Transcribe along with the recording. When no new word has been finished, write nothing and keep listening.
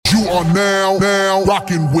You are now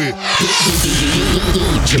rocking with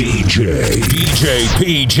DJ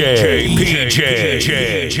PJ.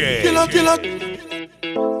 Killer.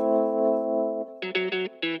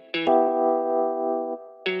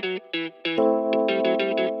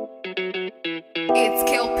 It's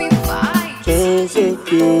Kelpie Vibes. Sound so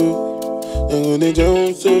cute. They go they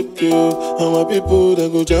sound so cute. And my people they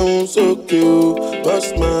go sound so cute.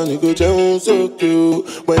 Boss man they go sound so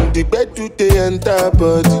cute. When the bed do they enter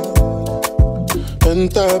body.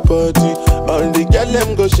 All the girl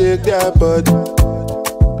them go shake their body.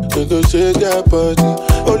 They go shake their body.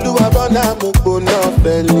 Oluwabana mo go na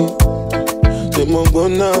felly. They mo go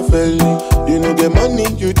na felly. You know the money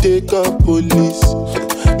you take up police.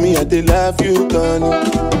 Me I dey love you gone.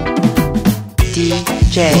 DJ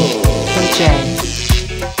PJ.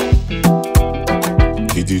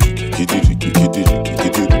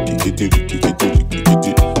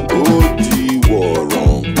 Odi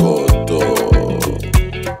Warren Koto.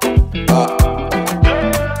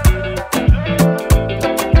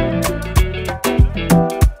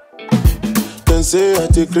 Can say I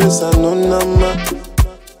take grace and no nama.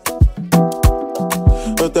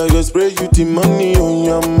 But I go spray you the money on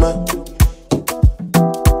your ma.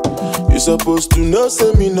 You supposed to know,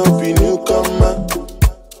 say me no be newcomer.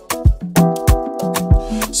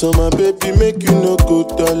 So my baby make you no go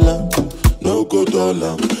dollar.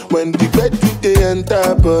 When the bed they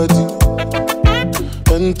enter body.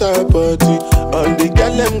 All the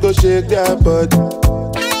girl them go shake their body.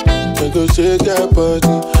 They go shake their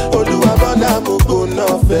body. Oluwabana mo go na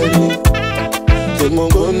felly. They mo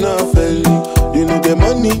go na felly. You know the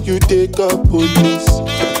money you take up police.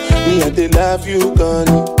 Me I dey love you gone.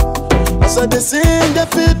 As I dey sing, they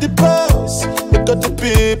feel the pulse. Because the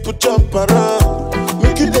people jump around.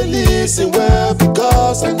 Make you dey listen well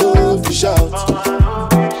because I know if you shout.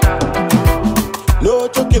 No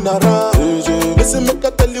joking around. Listen, make I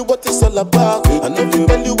tell you what it's all about. I know if you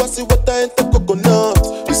tell you I see what I ain't the coconut.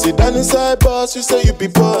 You sit down inside boss, you say you be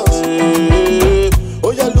boss.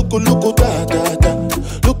 Oh yeah, look da da da.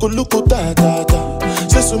 Look da da da.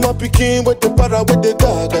 Say so my pikin with the para with the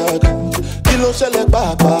ga ga ga. Kilo shele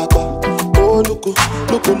ba ba ba. Oh look da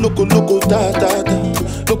da da.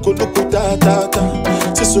 Look da da da.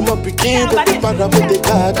 Say so my pikin with the para with the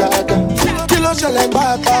ga ga ga. Kilo shele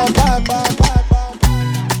ba ba ba ba ba.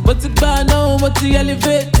 What's it bad now? What's the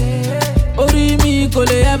elevate? Ori mi ko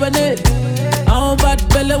le abane. I'm bad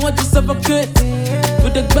belly want to suffocate.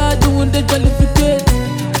 With the bad doing the jollificate.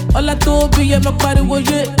 All I told be my body was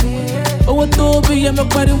it. Oh, I told be my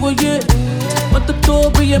body was it. What the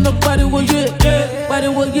told be my body was it. Body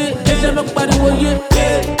was it. Yeah, my body was it.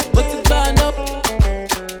 What's it bad now?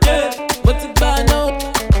 What's it bad now?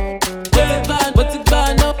 What's it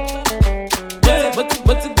bad now?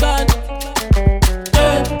 What's it bad?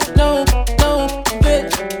 No,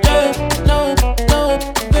 bitch. No,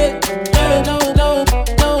 bitch.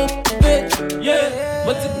 No, bitch. Yeah.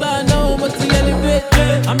 What's it bad now? What's the elevate?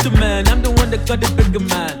 I'm the man, I'm the one that got the bigger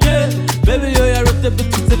man. Yeah. Baby, yo, I ripped the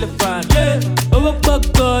bitch till the fan. Yeah. Over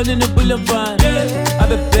popcorn in the boulevard. Yeah. I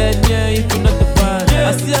be bad, yeah, if you're not the fan. Yeah.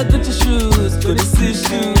 I see I got your shoes, go to see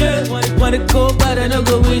shoes. Yeah. Wanna go, but I don't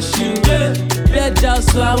go with you. Yeah. Bad job,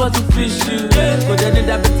 so I want to fish you. Yeah. But then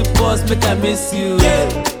that bitch the boss, make I miss you. Yeah.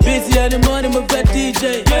 Busy in the morning, my bad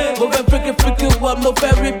DJ. Yeah. Move and freaking, what my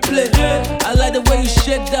favorite play. Yeah. I like the way you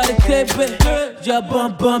shake that baby. Yeah,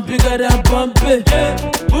 bump, bigger than bumpy. Yeah.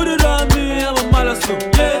 Put it on me, I'm a malasso.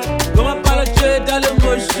 Yeah. Go my apologize, darling,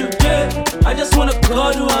 motion. Yeah. I just wanna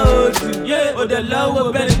call you and hold you. Yeah. Oh, the love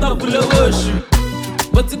will bend it up full of worship.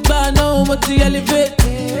 What's it bad now? What's the elevate?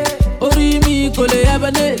 Ori mi ko le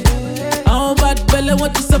abane. I'm bad belly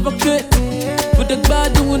want to suffocate. With the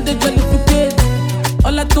bad doing the jollificate.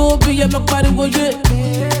 All I told be my body was it.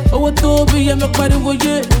 Oh, I told be my body was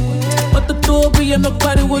it. What the told be my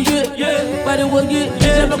body was it. Yeah, body was it.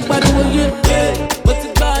 Yeah, my body was it. Yeah, what's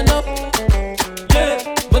it bad now? Yeah,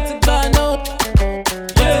 what's it bad now?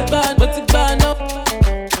 What's it bad now?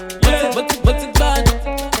 Yeah, what's it bad?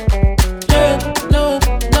 Yeah, no,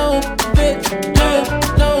 bitch.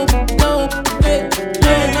 No, bitch.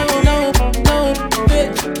 No,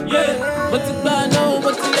 bitch. Yeah, what's it bad now?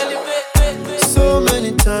 What's the elevate? So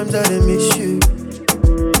many times I done miss you.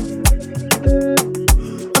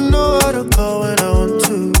 I know how to call when I want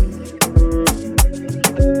to.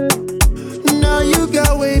 Now you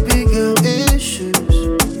got way bigger issues.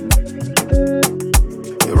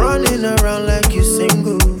 You're running around like you're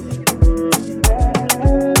single.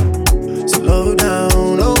 Slow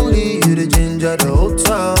down, only you the ginger the whole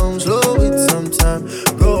town. Slow it sometime.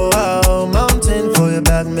 Go out, mountain for your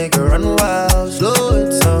back, make it run wild. Slow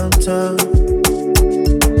it sometime.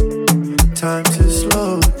 time to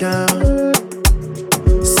slow down.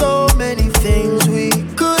 So many things we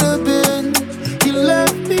could have been. You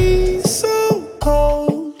left me so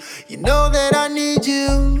cold. You know that I need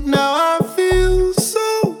you. Now I feel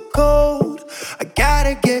so cold. I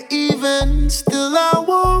gotta get even. Still I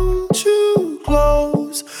want you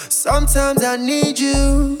close. Sometimes I need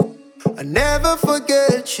you. I never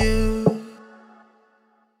forget you.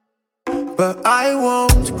 But I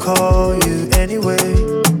won't call you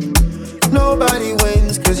anyway. Nobody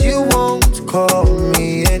wins cause you won't call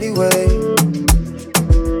me anyway.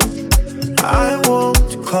 I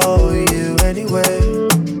won't call you anyway.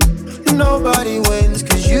 Nobody wins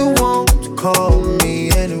cause you won't call me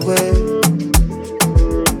anyway.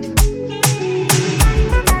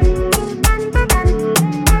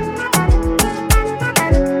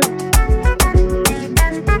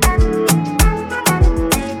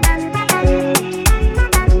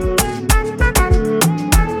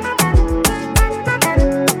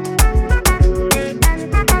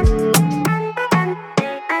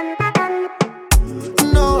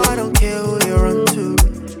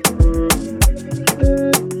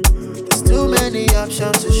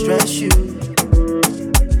 To stress you.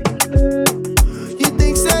 You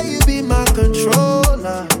think say you be my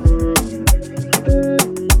controller.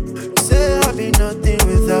 Say I'll be nothing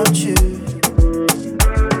without you.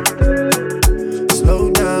 Slow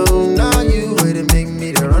down, now you way to make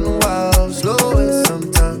me to run wild. Slow it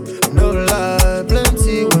sometime, no lie.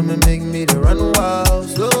 Plenty women make me to run wild.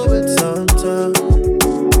 Slow it sometime.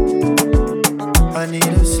 I need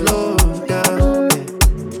to slow down.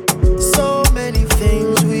 So many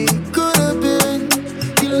things we could have been.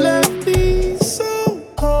 You left me so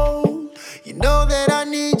cold. You know that I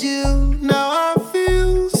need you. Now I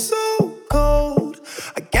feel so cold.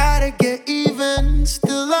 I gotta get even.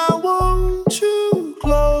 Still I want you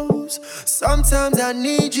close. Sometimes I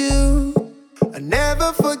need you. I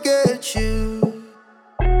never forget you.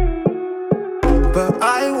 But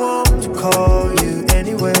I won't call you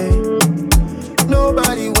anyway.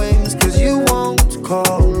 Nobody wins cause you won't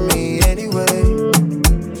call me anyway.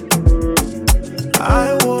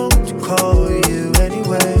 I won't call you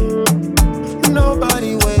anyway.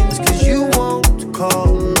 Nobody wins cause you won't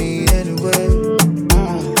call me anyway.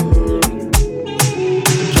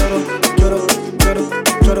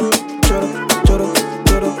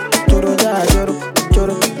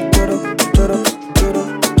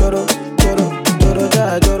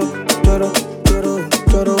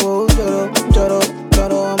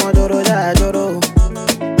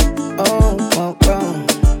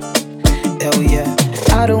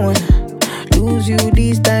 I don't wanna lose you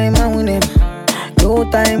this time, I win it. No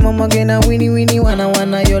time, I'm gonna winnie,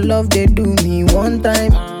 wanna your love, they do me one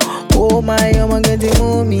time. Oh my, I'm gonna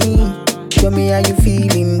move me. Show me how you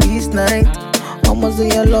feeling this night. Almost say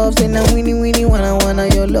your love, say now winnie, wanna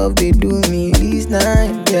your love, they do me this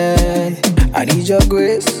night, yeah. I need your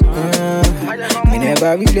grace, me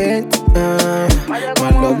never relent, my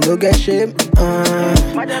love no get shame, no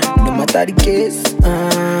matter the case,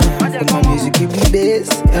 but my music give me bass,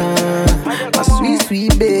 my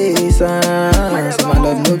sweet bass, so my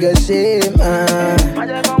love no get shame,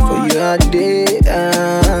 for you all day,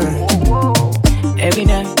 every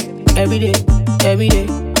night, every day,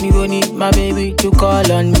 me gon' need my baby to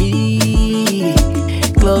call on me,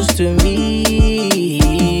 close to me,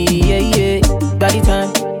 yeah. By the time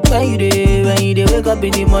when you dey wake up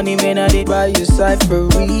in the morning, man, I dey buy you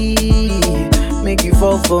cyphery, make you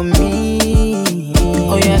fall for me.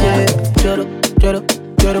 Oh yeah, joro,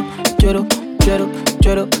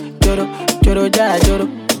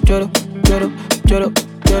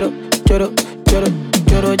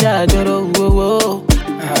 ja, joro, whoa.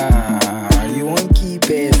 You won't keep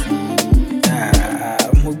it.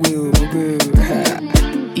 Mugu.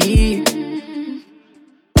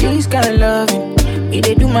 This kind of loving, it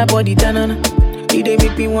dey do my body tanana. It dey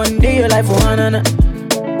make me one day your life for hanana.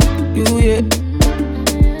 Do yeah.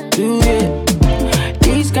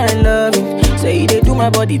 This kind of loving, say it dey do my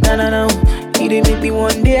body tanana. It dey make me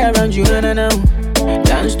one day around you na.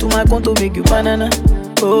 Dance to my conto, make you banana.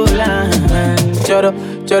 Oh la, choro,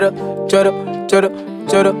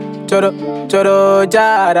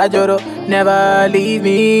 jara joro. Never leave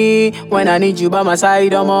me when I need you by my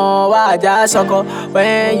side. I'm all waja soko.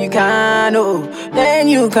 When you can, oh, then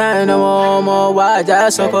you can. I'm all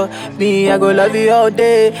waja soko. Me, I go love you all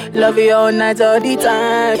day, love you all night, all the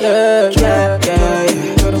time. Yeah.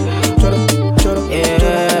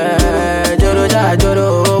 Yeah, joro ja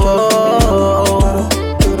joro.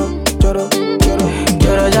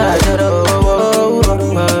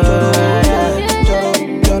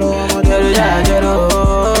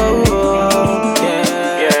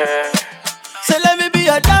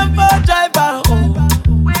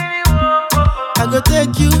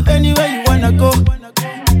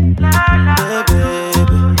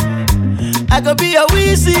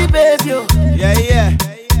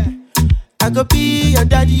 go be your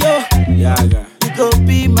daddy, yo. Yeah. You go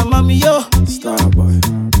be my mommy, yo. Star boy.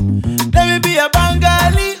 Let me be a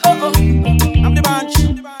Bengali, oh. I'm the bunch.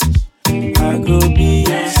 I go be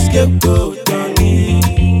your scapegoat, Tony.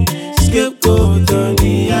 Scapegoat,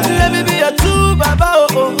 Tony. Let me be a true baba,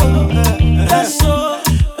 oh. That's so.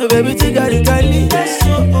 Baby, tigari kali. That's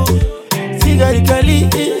so. Tigari kali.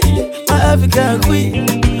 My African queen.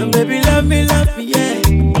 Baby, love me, yeah.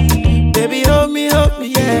 Baby, hold me,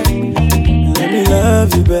 yeah. Let me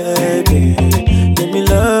love you, baby. Let me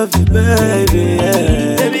love you, baby.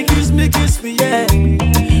 Yeah. Baby, kiss me, yeah.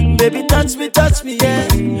 Baby, touch me, yeah.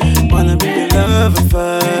 Wanna be your lover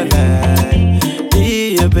for life.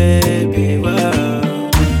 Be your baby, wow.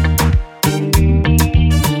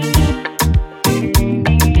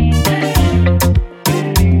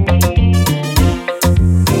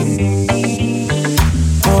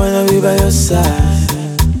 I wanna be by your side.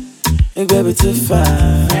 And baby, to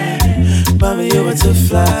fly. Mommy, you want to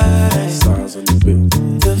fly. Stars on the bed.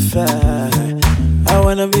 To fly. I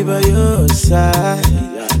wanna be by your side.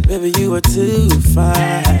 Baby, you are too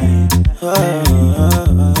fine.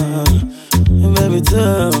 Baby,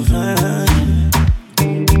 too fine.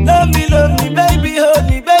 Love me, baby, hold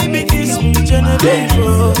me, baby, kiss me, baby.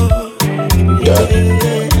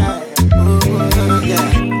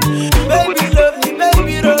 Baby, love me,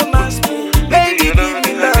 baby, romance me, baby, give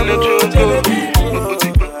me love,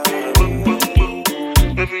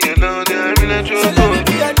 Baby, you know that I really so let me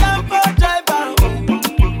be a damper driver.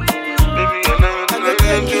 Baby, you know that I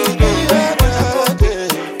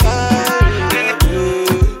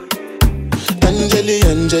really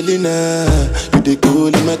Angelina, you the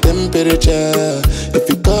cool in my temperature. If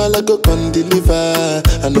you call, I go come deliver.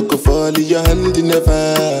 I no go fall in your hand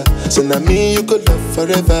never. So now me you go love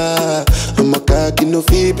forever. I'm a cocky no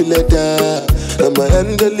feeble letter. I'm a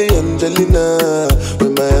Angelina,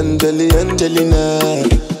 with my Angelina.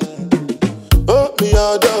 Oh me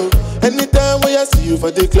all down. Anytime when I see you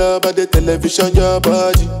for the club or the television, your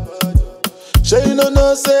body. Sure you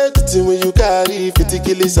know say the thing when you carry 50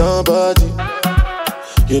 kill somebody.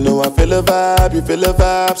 You know I feel a vibe, you feel a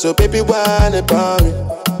vibe, so baby whine about me.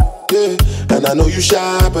 Yeah, and I know you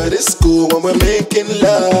shy, but it's cool when we're making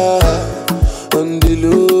love. On the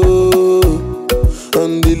low,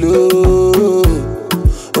 on the low,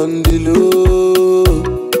 on the low,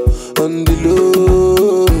 on the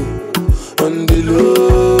low, on the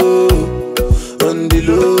low, on the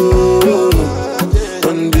low,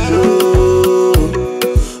 on the low,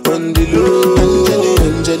 on the low.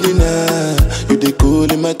 Angelina, you the cool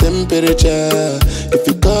in my temperature. If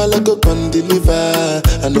you call, I go come deliver.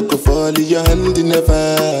 I no go fall in your hand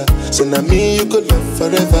never. So now me you go love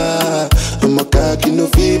forever. I'm a cocky no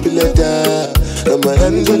feeble letter. I'm a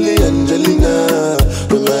Angelina,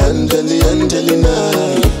 I'm a Angelina.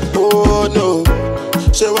 Oh no,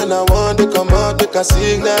 so when I want to come out, make a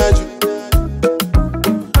signal you.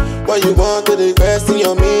 Why you want to request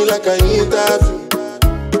on me like I interview?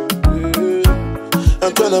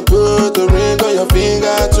 I'm tryna put a ring on your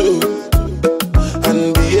finger too.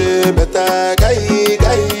 And be a better guy,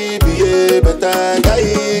 be a better guy.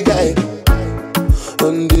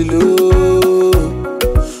 On the low,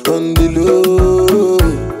 on the low,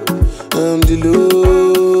 on the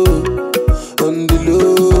low, on the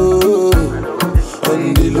low, on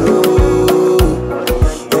the low,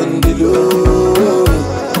 on the low,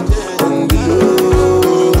 on the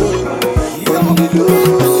low, on the low.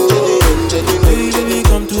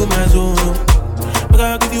 My zone, but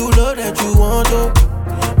I'll give you love that you want, oh.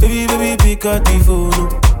 Baby, pick up the phone.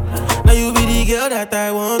 Now you be the girl that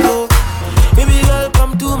I want, oh. Baby girl,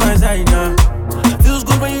 come to my side now. Feels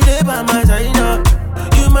good when you live by my side now.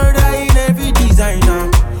 You murder in every designer.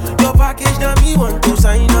 Your package now me want to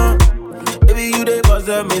sign up. Baby, you the boss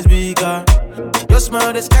of me speaker. Your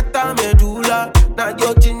smile they scatter medulla. Now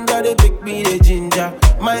your ginger they pick me the ginger.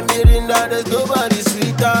 My Mirinda there's nobody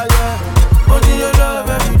sweeter, yeah. Wanting your love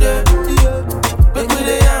every day, yeah. Make me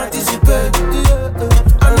they anticipate, yeah.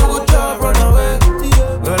 I know good job, run away,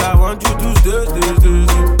 yeah. Girl, I want you to stay.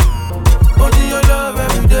 Wanting your love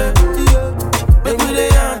every day, yeah. Make me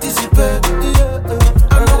they anticipate,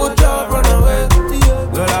 yeah. I know good job, run away,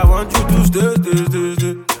 yeah. Girl, I want you to stay.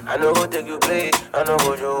 I know go take you play, I know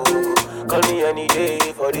go joke. Call me any day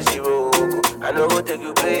for this hero. I know go take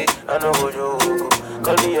you play, I know go joke.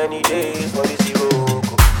 Call me any day for this hero.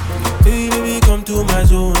 Baby, come to my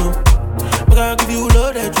zone, oh. But I'll give you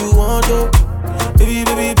love that you want, oh.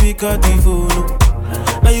 Baby, pick up the phone, oh.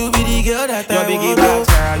 Now you be the girl that I want, oh. You're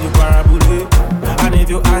big, you parabole. And if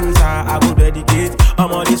you answer, I go dedicate.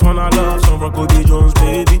 I'm on this one I love, some Rocky Jones,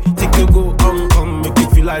 baby. Take you go, come, make you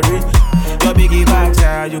feel like rain. Your biggie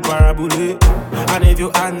backside, you parabole. And if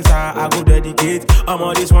you answer, I go dedicate. I'm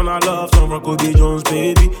on this one I love, some Rocco B. Jones,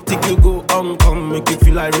 baby. Think you go come, make you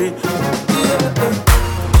feel like rain.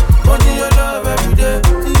 Wanting your love every day.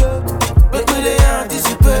 Make me they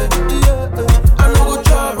anticipate. I know go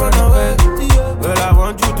job run away. Well, I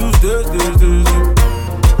want you to stay.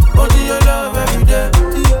 Wanting your love every day.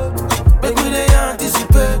 Make me they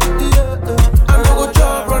anticipate. I know go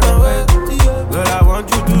job run away. Well, I want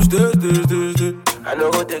you to stay. I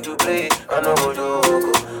know go take you play. I know go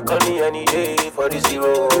joke. Call me any day for the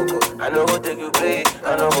zero. I know go take you play.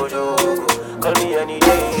 I know go joke. Call me any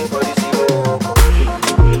day for the zero.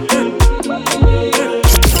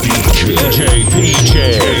 PJ.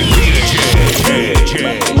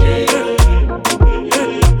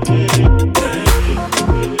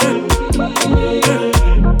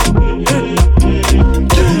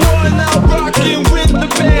 You are now rocking with the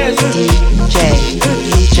best.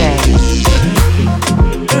 DJ.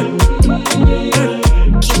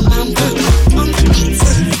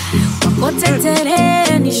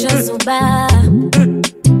 Wakotetere nishazuba.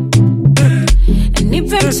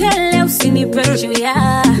 Nipe mchele usinipe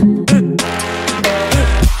mchuya.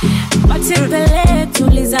 Matembele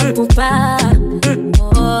tuliza pupa.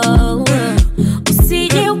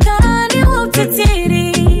 Usije ukani wa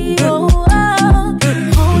utetiri.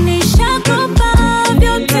 Unishakopa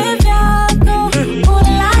vyote vyako.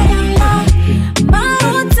 Ulalala.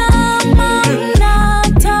 Mauta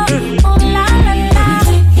mamnata. Ulalala.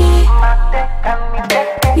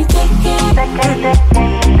 Niteke.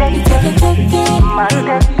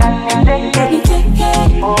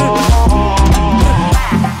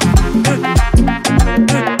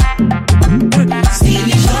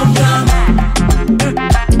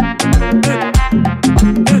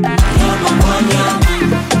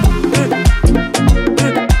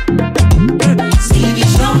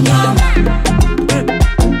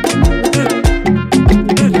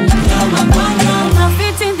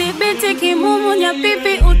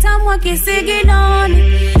 Kisigidoni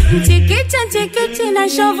Chikicha na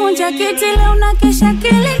shovu njakiti leo na kesha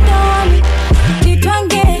kilidoni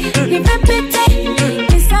Nitwange, nipepete,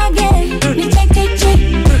 nisage, nichekeche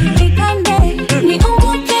Nikande,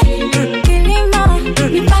 niunguke, kilima,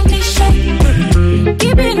 nipandishe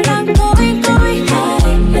Kibinda koi,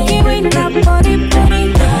 kiwinda pori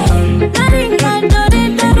Naringa dori,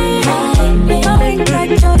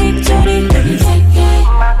 naringa chori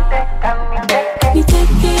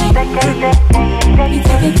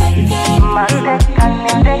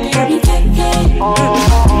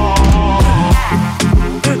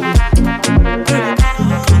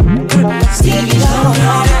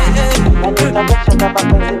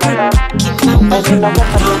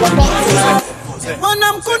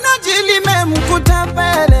Mwana mkunaji limemkuta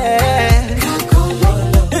pele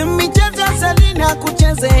michezo Selina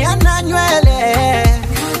kuchezea na nywele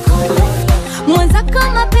Mwenzako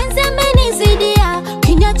mapenzi amenizidia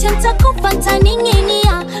Kinyacha nitakupa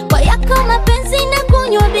ntaning'inia Kwa yako mapenzi na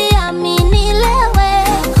kunywa bia minilewe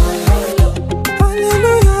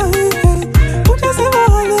Hallelujah, utasema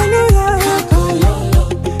hallelujah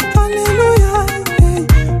Hallelujah,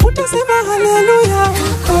 utasema hallelujah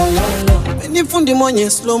Mini fundi mwenye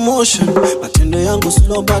slow motion Matendo yangu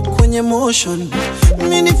slow but kwenye motion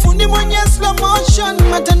Mini fundi mwenye slow motion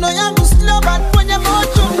Matendo yangu slow but kwenye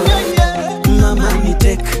motion Mama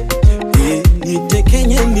niteke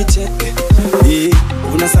nitekenye niteke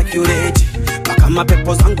una sakurate Baka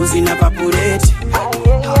mapepo zangu zina vaporate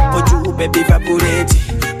Hapo juu baby vaporate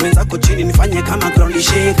Mwenzako chini nifanye kama ground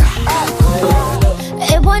shaker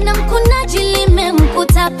Bwana mkunaji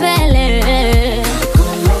limemkuta pele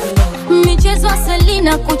Michezo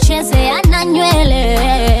Selina kuchezea na nywele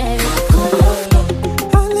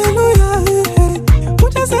Hallelujah,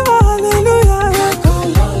 utasema hallelujah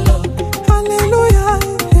Hallelujah,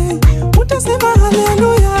 utasema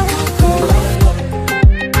hallelujah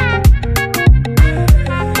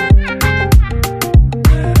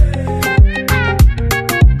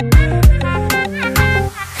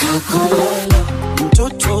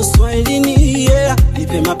Mtoto Swahilini, yeah,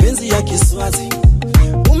 nipe mapenzi ya Kiswazi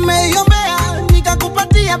Umeiombea,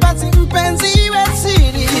 nikakupatia basi mpenzi iwe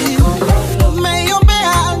siri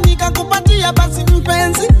Umeiombea, nikakupatia basi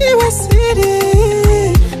mpenzi iwe siri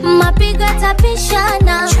Mapigo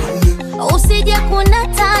tapishana Usije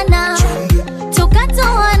kunatana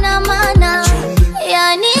Tukatoana mana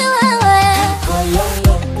Yani wewe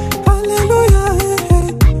Hallelujah,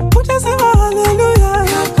 utasema hallelujah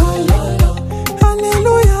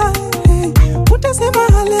Hallelujah, utasema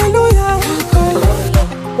hallelujah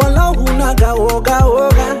Wala hunaga woga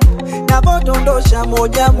Navodondosha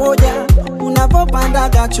moja moja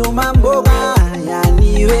Unavopandaga chuma mboga,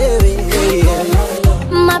 yani wewe.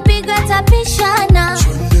 Mapigo tapishana,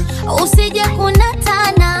 usije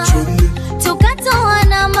kunatana,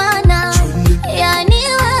 tukatoana mana, yani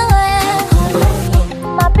wewe.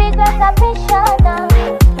 Mapigo tapishana,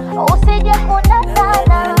 usije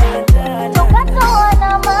kunatana,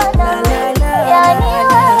 tukatoana mana, yani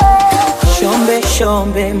wewe. Shombe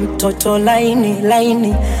shombe mtoto laini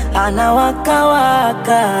laini anawaka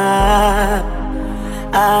waka.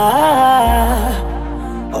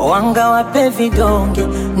 Wanga wape vidonge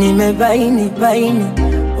nimebaini baini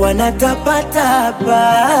wanatapatapa.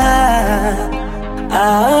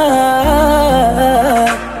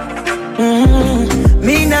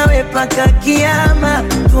 Mina wepaka kiama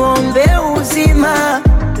tuombe uzima,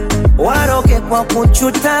 waroke kwa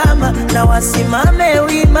kuchutama na wasimame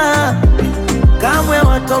wima, kamwe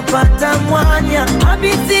watopata mwanya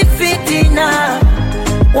habiti fitina,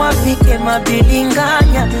 wapike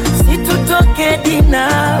mabilinganya situtoke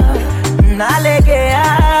dina.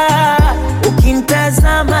 Nalegea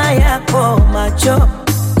ukintazama yako macho,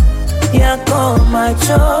 yako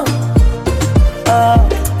macho.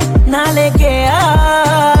 Nalegea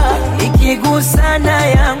ikigusana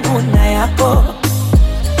yangu na yako,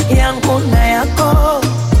 yangu na yako.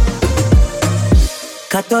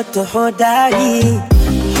 Katoto hodari,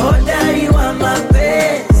 hodari wa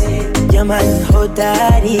mapenzi, jamani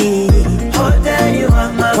hodari, hodari wa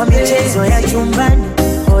mapenzi. Kwa michezo ya chumbani,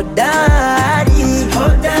 hodari,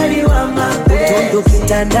 hodari wa mapenzi. Utundu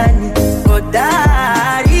kitandani,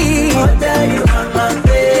 hodari, hodari wa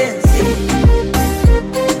mapenzi.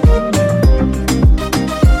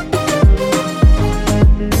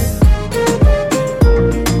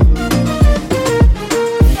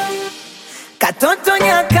 Katoto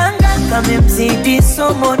nyakanga kamemzidi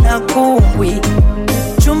somo na kumbwi,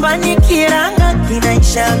 chumbani kiranga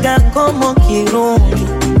kinaishaga komo kirungi.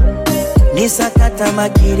 Nisakata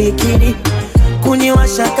makirikiri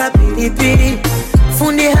kuniwashaka pilipili,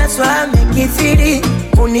 fundi haswa amekithiri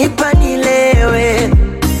kunipa nilewe.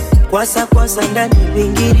 Kwasa kwasa ndani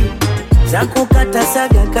bingiri za kukata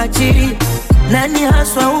saga kachiri, nani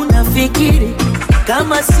haswa unafikiri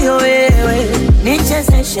kama sio wewe?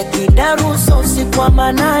 Nichezeshe kidaruso usiku wa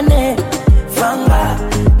manane, fanga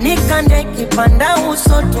nikande kipanda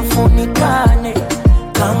uso tufunikane,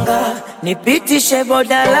 kanga nipitishe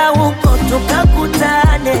bodala huko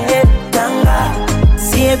tukakutane, kanga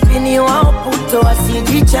siepini wao puto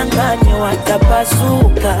wasijichanganye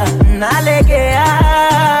watapasuka. Nalegea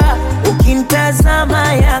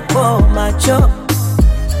ukintazama yako macho,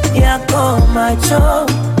 yako macho.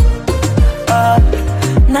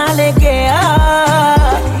 Nalegea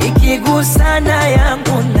ikigusana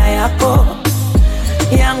yangu na yako,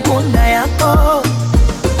 yangu na yako.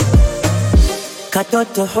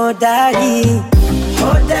 Katoto hodari,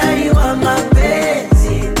 hodari wa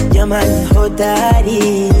mapenzi, jamani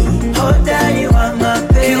hodari, hodari wa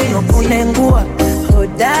mapenzi. Kiuno kunengua,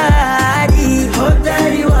 hodari,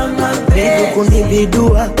 hodari wa mapenzi. Bidu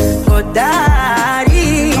kunibidua,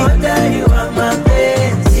 hodari, hodari wa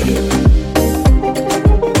mapenzi.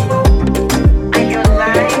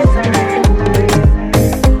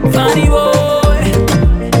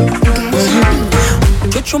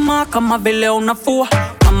 Chuchuma kama vile unafua,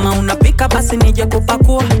 kama unapika basi nije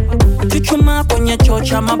kupakua. Chuchuma kwenye choo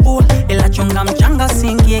cha mabua, ila chunga mchanga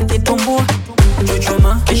singie kitumbua.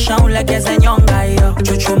 Chuchuma kisha ulegeze nyonga hiyo.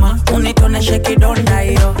 Chuchuma unitoneshe kidonda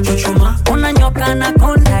hiyo. Chuchuma unanyoka na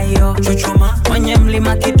konda hiyo. Chuchuma kwenye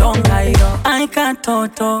mlima kidonga hiyo. Ai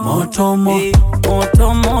katoto moto moto,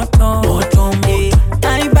 moto moto, moto moto.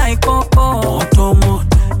 Ai bai koko moto moto,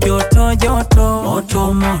 joto joto,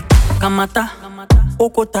 moto moto. Kamata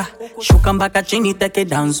ukuta, shuka mpaka chini teke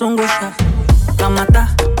danzungusha. Kamata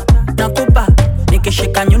nakupa,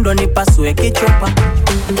 nikishika nyundo nipasue kichupa.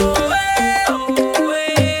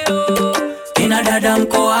 Kina dada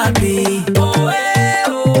mko wapi?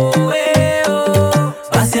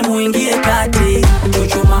 Basi muingie kati.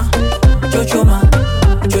 Chuchuma, chuchuma,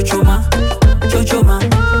 chuchuma, chuchuma,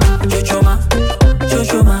 chuchuma,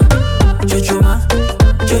 chuchuma, chuchuma,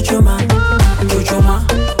 chuchuma, chuchuma,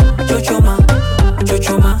 chuchuma,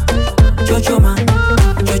 chuchuma, chuchuma,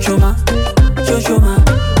 chuchuma, chuchuma,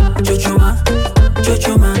 chuchuma,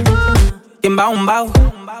 chuchuma. Kimbao mbao,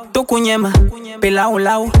 tukunyema, pilau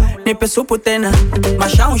lau, nipe supu tena,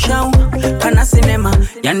 mashau shau, kana sinema,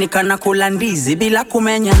 yani kana kula ndizi bila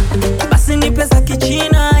kumenya. Basi nipe za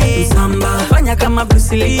kichina, msamba, fanya kama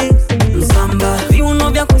Bruce Lee, msamba, viuno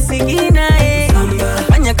vya kusigina, msamba,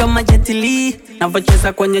 fanya kama Jet Jetili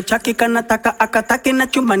navocheza kwenye chaki kanataka akataki na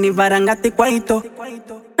chumbani varangati kwa ito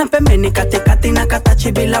na pembeni katikati na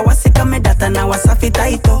katachi bila wasika medata na wasafi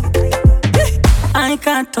taito Ai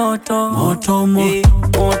katoto moto moto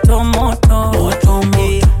moto moto moto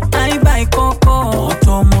moto Ai bai koko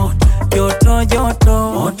moto moto joto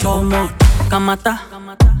joto moto moto kamata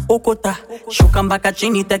ukuta shuka mpaka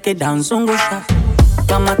chini teke danzungusha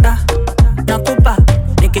kamata nakupa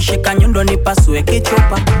nikishika nyundo nipasue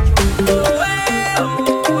kichupa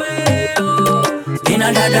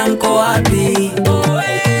Kina dada mko wapi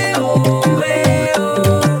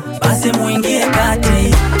basi muingie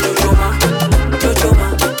kati chochoma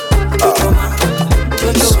chochoma chochoma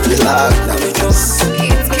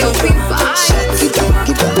It's Kelpie vibes.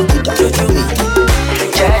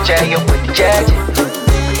 Jaja, your booty, Jaja.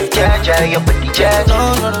 Jaja, your booty, Jaja.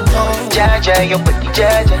 Jaja, your booty,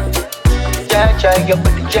 Jaja. Jaja, your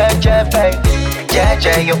booty, Jaja, baby.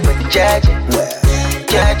 Jaja, your booty, Jaja.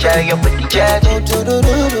 Jaja, your booty, Jaja.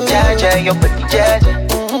 Jaja, your booty, Jaja.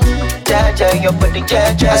 Jaja, your booty,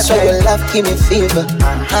 Jaja. I swear your love give me fever.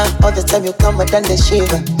 All the time you come and done the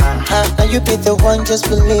shiver. Now you be the one, just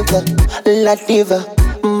believe it. La diva,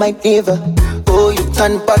 my diva. Oh, you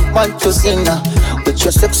turn Batman to Cena with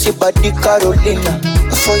your sexy body, Carolina.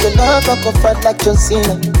 For your love, I go fight like John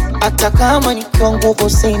Cena. Hata kama nikiwa nguvu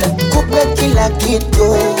sina, kupe kila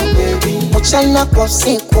kitu mchana kwa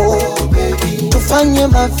usiku, tufanye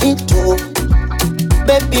mavitu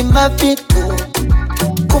baby, mavitu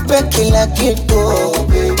kupe kila kitu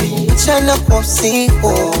mchana kwa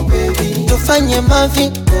usiku, tufanye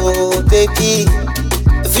mavitu baby,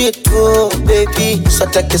 vitu baby, so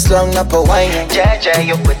take it slow na pa wine. Jaja,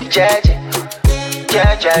 your booty, Jaja.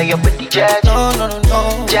 Jaja, your booty, Jaja. No no no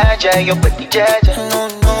no. Jaja, your booty, Jaja. No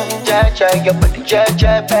no. Jaja, your booty,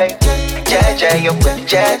 Jaja, baby. Jaja, your booty,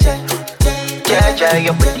 Jaja. Jaja,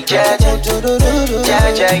 your booty, Jaja.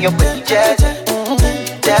 Jaja, your booty, Jaja.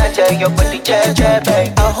 Jaja, your booty, Jaja,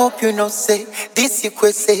 baby. I hope you know say this you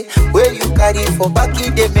could say where you carry for back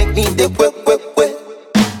it they make me the quick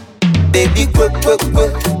baby quick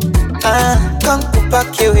kankupa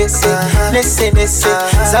kiwese nese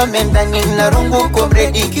zamenda nina rungu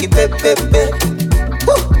komredi kipepepe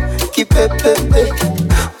kipepepe.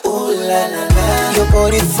 Ooh la la la, your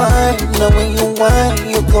body fine, now when you whine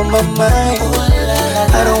you blow my mind. Ooh la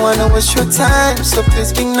la, I don't wanna waste your time, so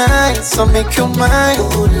please be nice, so make you mine.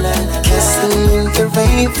 Ooh la la, kissing in the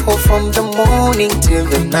rain, fall from the morning till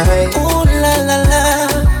the night. Ooh la la la.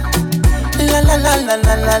 La la la la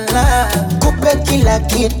la la la, kupe kila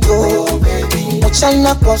kitu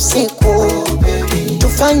mchana kwa usiku,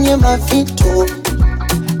 tufanye mavitu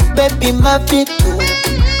baby, mavitu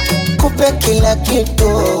kupe kila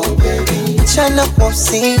kitu mchana kwa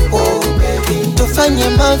usiku, tufanye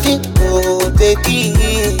mavitu baby,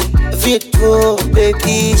 vitu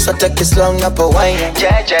baby, so take it slow na pa wine.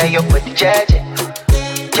 Jaja, your booty, Jaja.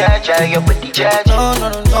 Jaja, your booty, Jaja. No no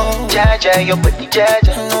no no. Jaja, your booty,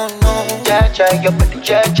 Jaja. No no. Jaja, your booty,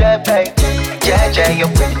 Jaja, baby. Jaja, your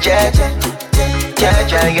booty, Jaja.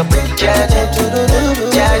 Jaja, your booty, Jaja.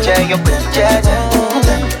 Jaja, your booty, Jaja.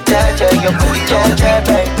 Jaja, your booty, Jaja,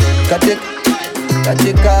 baby.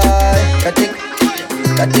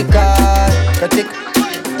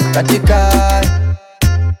 Katika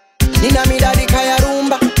nina midadi kaya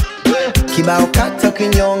rumba, kibao kata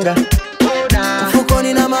kinyonga,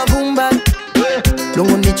 mfukoni na mavumba,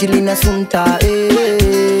 lungu nichili na sunta,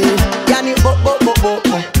 yani bo bo bo bo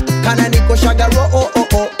bo, kana niko shagaro oh oh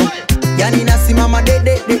oh, yani nasimama de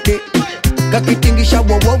de de de, kakitingisha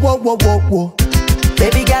wo wo wo wo wo wo.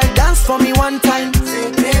 Baby girl dance for me one time,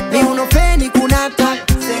 ni unofeni kunata,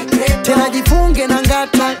 tena jifunge na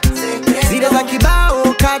ngata, zile za kibao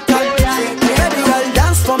kata. Baby girl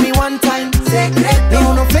dance for me one time, ni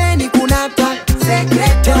unofeni kunata,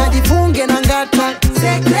 tena jifunge na ngata.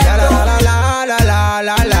 La la la la la la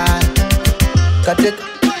la la. Katika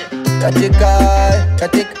katika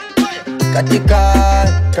katika katika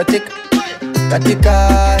katika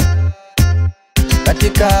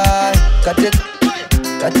katika katika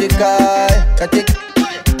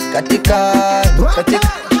katika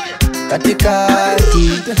katika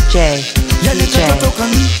DJ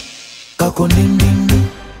kako ndindindi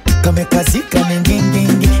kamekazika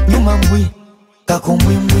ningindingi nyuma mbwi kako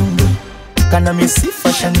mbwimbwimbwi kana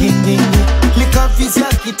misifa shangindingi likavizia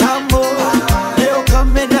kitambo leo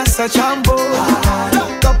kamenasa chambo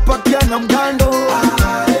kapakia na mgando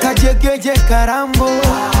kajegeje karambo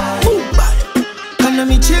kana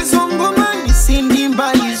michezo ngomani sindi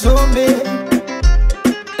mbali zombe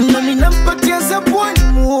na minampatia zapwani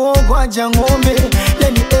muogo aja ngombe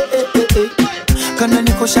yani kana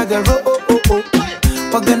niko shagaro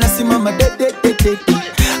wagana simama de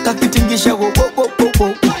kakitingisha wo.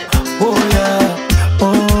 Oh yeah,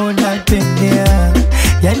 oh natembea,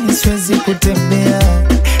 yani siwezi kutembea,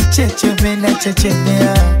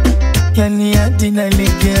 chechemea, yani hadi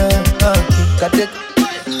nalegea.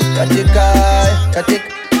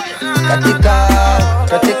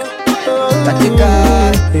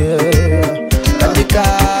 Katika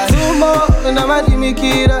Sumo na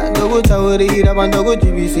madimikira ndogo taurira bandogo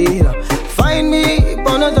jibisira. Find me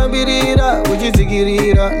bona tabirira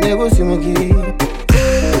ujizigirira nego simukira.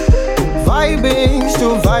 Vibing,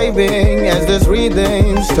 still vibing as this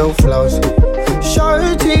rhythm still flows.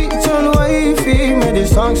 Shorty turn wavy, made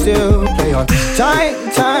this song still play on.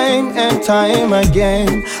 Time and time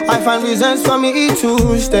again, I find reasons for me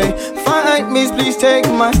to stay. Find me, please take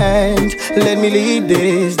my hand, let me lead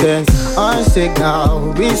this dance. I'm sick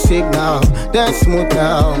now, be sick now, dance smooth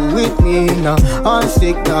now with me now. I'm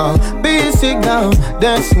sick now, be sick now,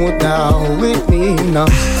 dance smooth now with me now.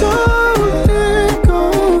 Don't let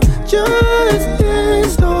go, just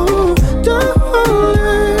dance slow. Don't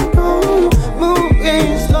let go,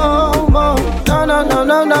 moving slow mo. No.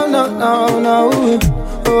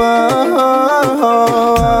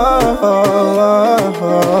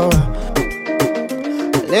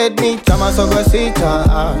 Let me tell my sogosita,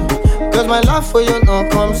 cause my love for you no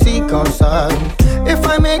come see concern. If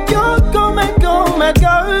I make you go,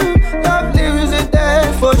 love lives it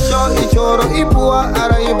there for sure. Ichoro ipua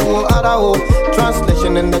arao.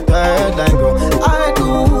 Translation in the third language. I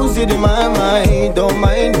lose it in my mind, don't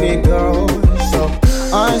mind me, girl. So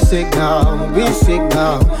I'm sick now, be sick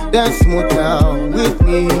now, dance smooth now with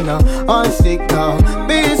me now. I'm sick now,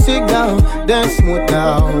 be sick now, dance smooth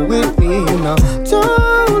now with me now.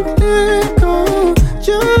 Don't let go,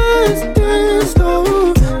 just dance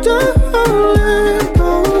slow. Don't let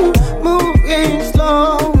go, move in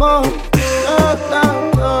slow mo.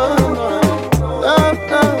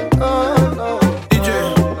 DJ,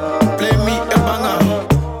 play me a banger.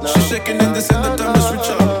 She shaking in the center, time to switch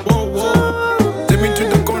up. Whoa. Take me to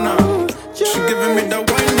the corner. She giving me the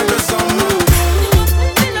wine of the summer.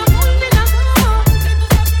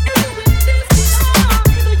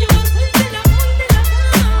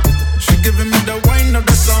 She giving me the wine of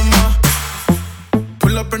the summer.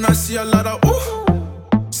 Pull up and I see a lot of ooh.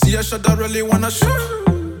 See a shot I really wanna shoot.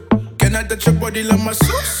 Can I touch your body like my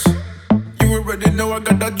sauce? You already know I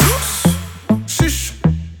got that juice. Shish,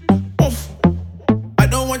 oof. I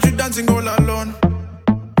don't want you dancing all alone.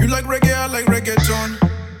 You like reggae, I like reggaeton.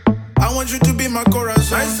 I want you to be my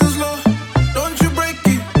chorus. Nice and slow, don't you break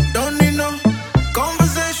it. Don't need no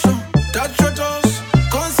conversation. Touch your toes,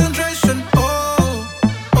 concentration. Oh,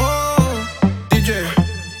 DJ,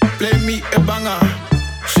 play me a banger.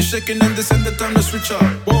 She shaking in the center, time to switch up.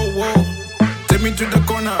 Whoa, take me to the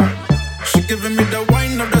corner. She giving me the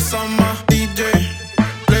wine of the summer. DJ,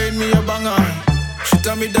 play me a banger. She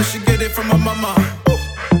tell me that she get it from her mama. Ooh.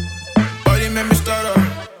 Body made me stutter.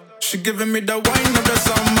 She giving me the wine of the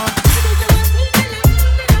summer.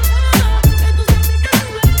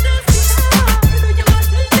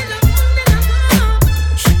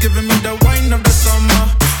 She giving me the wine of the summer.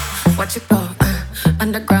 Watch it go,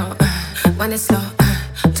 underground, when it's slow,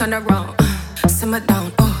 turn around, simmer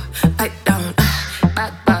down, pipe down,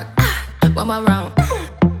 back, one more round.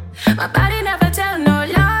 My body never tell no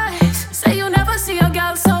lies. Say you never see a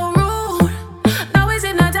girl so rude. Now it's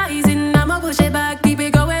hypnotizing, I'ma push it back, keep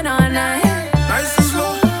it going all night. Nice and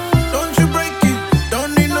slow, don't you break it.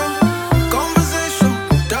 Don't need no conversation.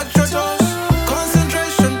 Touch your toes,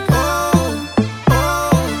 concentration.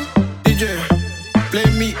 Oh, DJ, play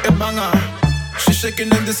me a banger. She shaking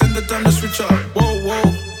in the center, time to switch up. Whoa,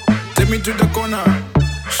 take me to the corner.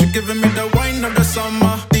 She giving me the wine of the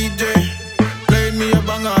summer. DJ, play me a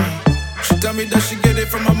banger. She tell me that she get it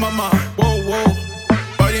from her mama. Whoa,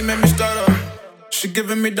 body made me stutter. She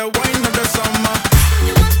giving me the wine of the summer.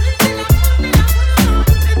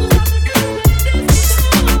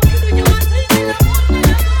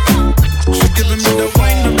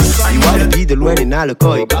 De loin, les dans le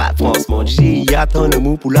cas, il gratte franchement. J'ai attend le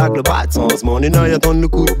mot pour la globale sens. Mon énorme attend le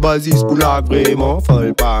coup de basis pour la vraiment.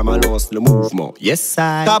 Folle pas, malance le mouvement. Yes,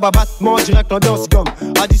 I. Tababattement, direct l'ambiance comme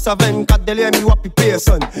à 10 à 24 délai, mi wapi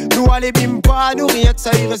personne. Nous allez bim pas, nous rien que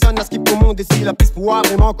ça y résonne. À ce qui pour monter si la piste pour voir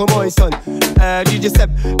vraiment comment il sonne. DJ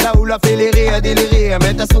Seb, là où la fait les rires, délirer.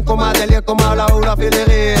 Mais t'as son comme un délire, comment là où la fait les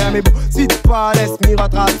rires. Mais bon, si tu pas laisse, mi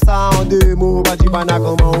rattrape ça en deux mots. Bah, dis pas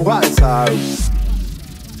comment on va ça.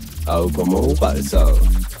 Oh, comment on parle ça?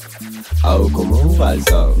 Oh, comment on parle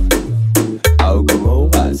ça? Oh, comment on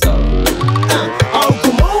parle ça? Oh,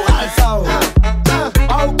 comment on parle ça?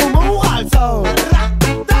 Oh, comment on parle ça? Oh,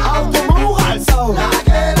 comment on parle ça?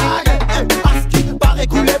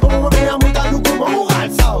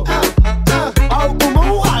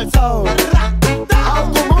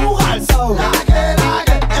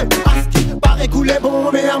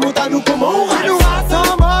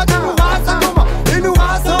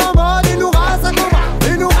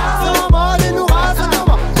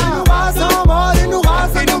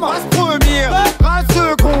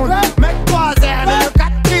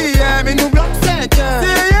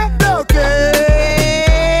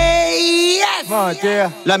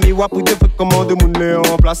 La miwa pour des trucs comment de moun le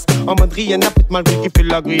en place. En mode rien n'a fait malgré qu'il fait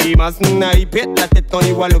la grimace. Il pète la tête quand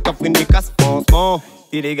il voit le coffre une casse pansement.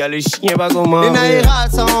 Illégal, le chien va comment. Les naïras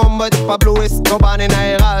sont en mode Pablo Escobar. Les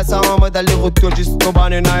naïras sont en mode aller-retour jusqu'au bar.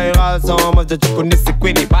 Les naïras sont en mode tu connais c'est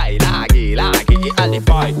quoi les bails. Lagué, allez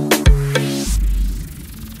bye.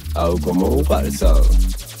 Oh comment on parle ça.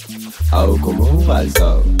 Oh comment on parle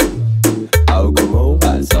ça. Oh comment on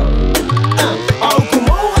parle ça. Oh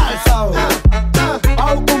comment on parle ça.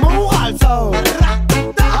 Oh comment on parle ça. Oh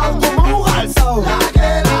comment on parle ça.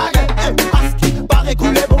 Lagué, parce qu'il paraît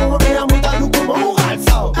couler bon mais à mouta nous comment on parle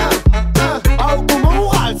ça. Oh comment on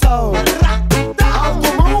parle ça. Oh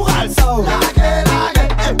comment on parle ça.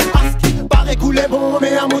 Lagué, parce qu'il paraît couler bon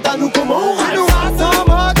mais à mouta nous comment on parle ça.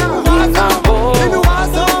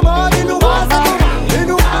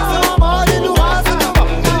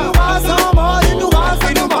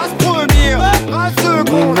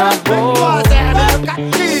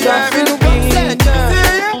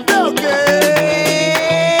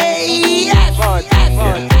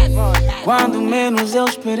 Quando menos eu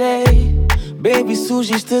esperei, baby,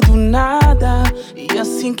 surgiste do nada. E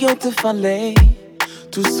assim que eu te falei,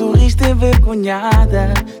 tu sorriste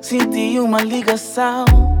envergonhada. Senti uma ligação,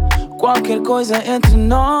 qualquer coisa entre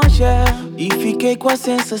nós, yeah. E fiquei com a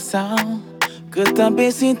sensação que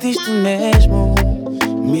também sentiste mesmo.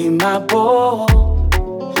 Me magoou,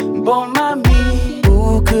 bom mami,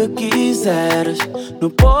 o que quiseres, não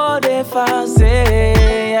pode fazer,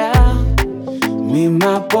 yeah. Me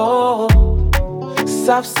magoou,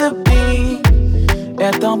 sabe-se bem,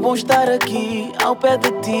 é tão bom estar aqui ao pé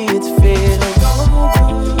de ti. It feels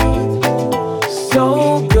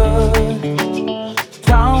so good,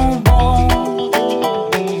 tão bom,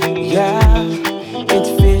 yeah. It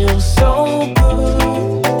feels so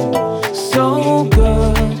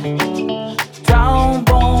good, tão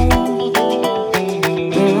bom.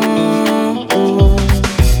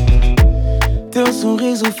 Teu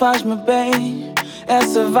sorriso faz-me bem.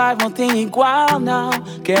 Essa vibe não tem igual, não.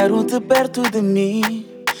 Quero te perto de mim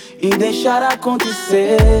e deixar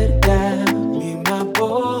acontecer, yeah.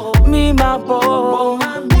 Me magoou,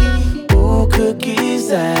 o que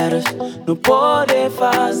quiseres, não pode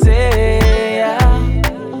fazer, yeah.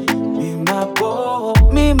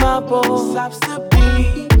 Me magoou, sabe-se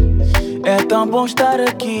bem, é tão bom estar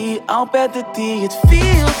aqui ao pé de ti. It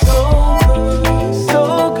feels so good,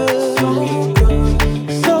 so good.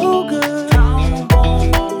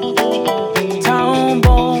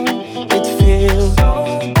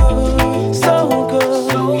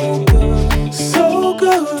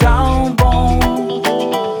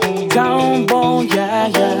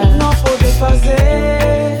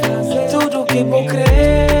 Vou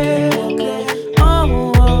crer,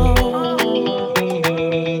 oh, oh.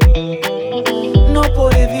 Não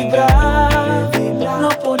pode vibrar,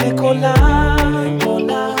 não pode colar,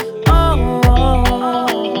 oh, oh.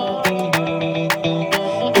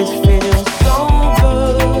 It feels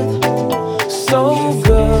so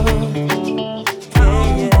good,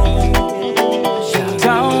 yeah.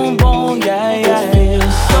 Tão bom, yeah, yeah. It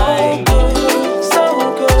feels so good, so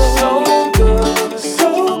good, so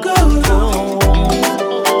good.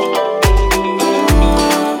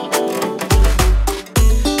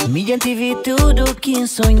 Já tive tudo que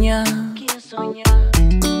sonhar.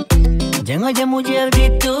 Jangan é mulher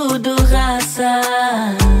de tudo raça,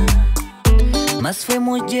 mas foi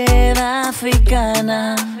mulher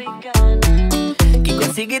africana que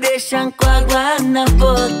consegui deixar com água na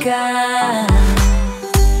boca.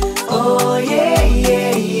 Oh yeah,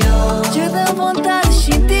 yeah, yeah. Já dá vontade de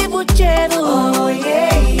sentir o cheiro. Oh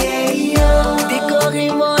yeah, yeah, yeah. De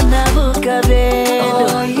corrimão no cabelo.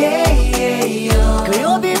 Oh yeah, yeah, yeah. Que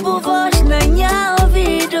eu vivo voz na minha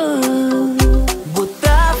ouvido,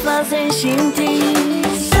 botar fazem sentir.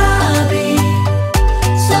 Sabe,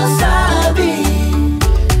 só sabe,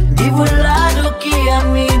 de lado que a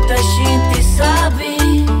mim tá gente sabe.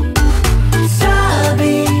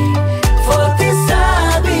 Sabe, forte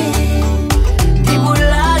sabe, de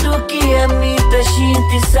lado que a mim tá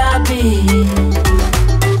gente sabe.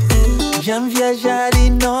 Já viajar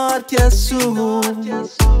de norte a sul,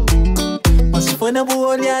 mas foi no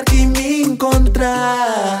olhar que me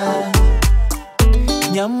encontrar.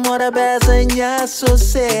 Minha amor, a beza, minha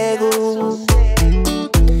sossego.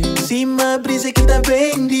 Cima brisa que tá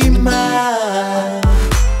bem demais.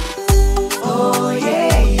 Oh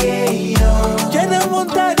yeah, yeah, yeah. Já dá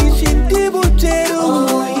vontade de sentir o cheiro.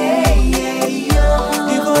 Oh yeah, yeah,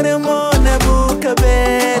 yeah. E agora amor na boca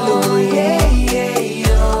cabelo. Oh yeah, yeah,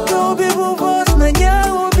 yeah. Eu vivo voz na minha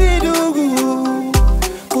ouvido,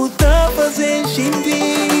 puta fazer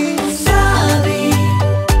sentir. Sabe,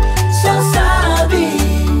 só sabe.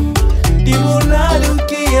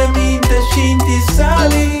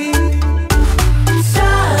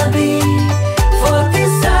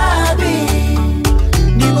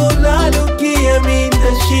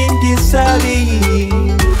 sabi.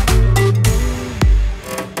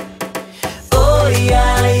 Oh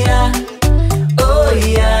yeah yeah, oh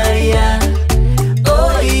yeah yeah,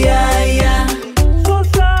 oh yeah yeah. So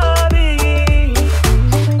sabi.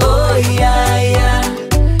 Oh yeah yeah,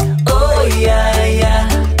 oh yeah yeah,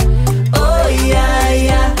 oh yeah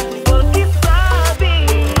yeah. Okay sabi.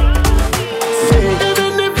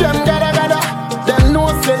 Even if them gada, them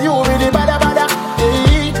know say you be the bada bada.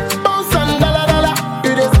 Hey, bounce and dala,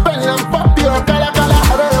 you dey spend and pop your kala.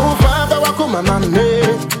 Arehu father wakuma mame,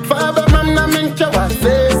 father mam na mincha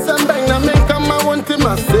wase, sambeng na minka ma wanti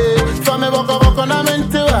mase, fame wako na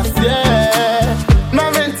minti wase, na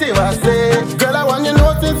minti wase. Girl, I want you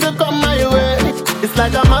know since you come my way, it's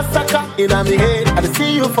like a massacre in my head. I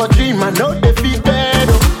see you for dream, I know they feel bad.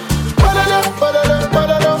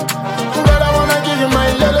 Girl, I wanna give you my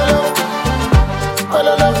love.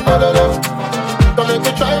 Come make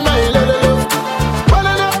me try my love.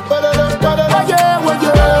 Yeah,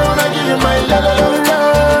 girl, I wanna give you my love.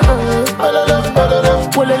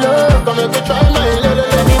 Come make me try my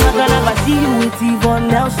love. Me not gonna see you with Yvonne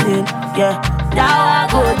Nelson. Yeah, now I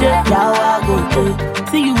go there, now I go there.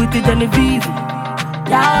 See you with the Genevieve.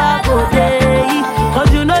 Now I go there.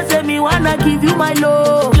 Cause you know say me wanna give you my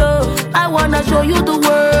love. I wanna show you the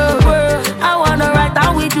world. I wanna ride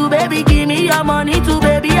down with you, baby. Give me your money too,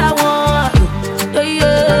 baby. I want.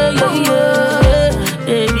 Yeah.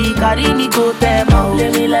 Baby, carry me go tema.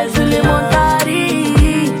 Let me like Suleiman Tari.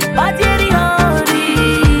 Batiri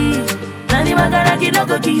honey. Nani magara ki no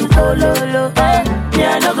go ki you solo. Me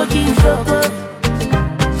I no go ki you solo.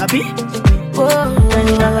 Abi? Oh,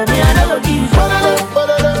 nani magara me I no go ki you solo.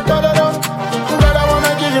 Girl, I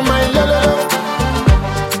wanna give you my love.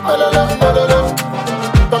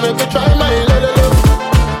 Come make me try my love.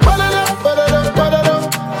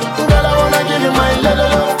 Girl, I wanna give you my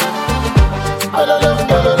love.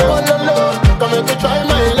 Come make me try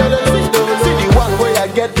my love. See the one where I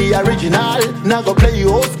get the original. Now go play you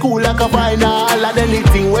old school like a final. And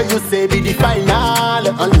anything where you say be the final.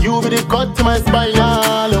 And you be the cut to my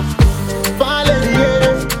spinal.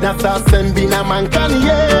 That's how send be na man can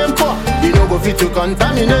yem. You know go fit to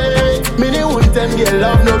contaminate. Many won't them get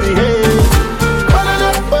love no behave. Girl,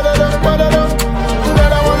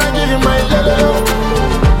 I wanna give you my love.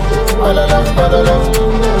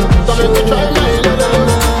 Come make me try my love.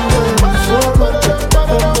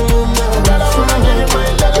 Girl, I wanna give you my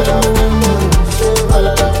love. Come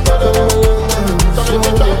make me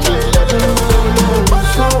try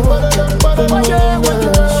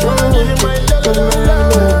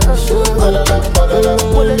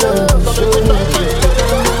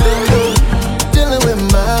my Dealing with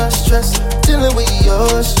my stress, dealing with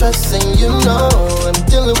your stress, and you know I'm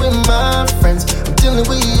dealing with my friends. I'm dealing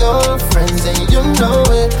with your friends, and you know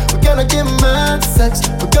it. We're gonna get mad sex,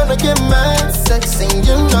 we're gonna get mad sex, and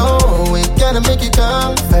you know we gotta make you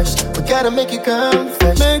confess. We gotta make you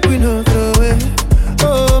confess. Make we no throw it,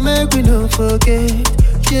 oh make we no forget.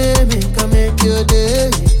 Yeah, make your day.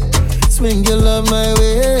 Swing your love my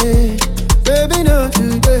way, baby, not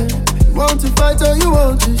today. You want to fight or you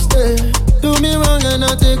want to stay? Do me wrong and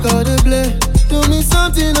I take all the blame. Do me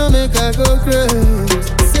something to make I go crazy.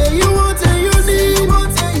 Say you want and you need.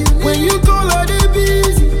 When you call her they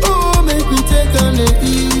busy. Oh, make me take on the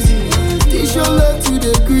easy. Teach your love to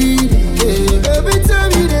the greedy. Yeah. Every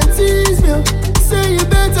time you then tease me, say you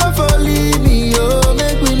better for leave me. Oh,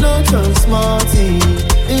 make me not turn smarty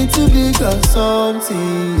into bigger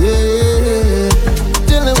something. Yeah.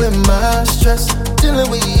 Dealing with my stress, dealing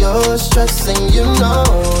with your stress, and you know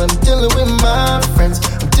I'm dealing with my friends.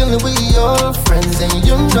 I'm dealing with your friends, and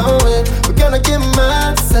you know it. We're gonna get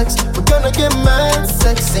mad sex, we're gonna get mad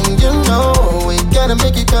sex, and you know we gotta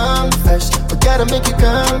make you confess. We gotta make you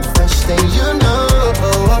confess, then you know,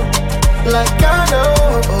 like I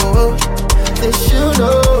know, that you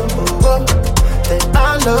know, that I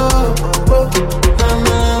know.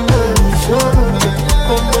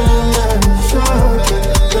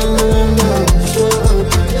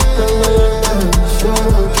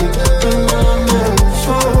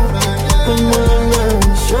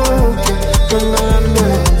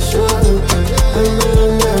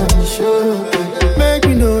 Make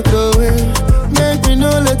me no throw away, make me no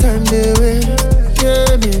let time dey wait.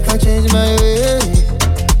 Yeah, make I change my way,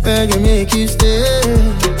 beg and make you stay.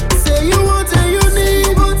 Say you want and you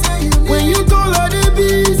need, when you call her they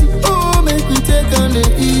busy. Oh, make me take on the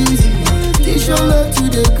easy, teach your love to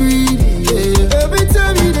the greedy. Yeah. Every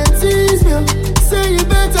time you then tease me, say you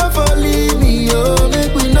better for leave me. Oh,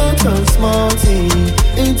 make me not turn smarty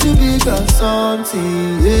into bigger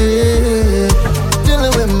something. Yeah.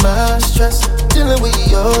 Dealing with my stress, dealing with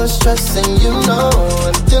your stress, and you know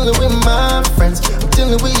I'm dealing with my friends, I'm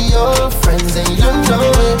dealing with your friends, and you know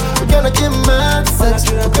it. We're gonna get mad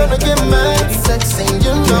sex, we're gonna get mad sex, and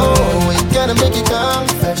you know we gotta make it come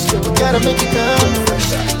fresh, we gotta make it come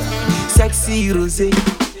fresh. Sexy rosé,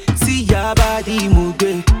 see your body move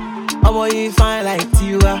it. How you fine like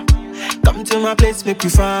Tiwa? Come to my place, make you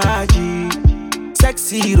faji.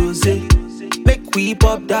 Sexy rosé, make we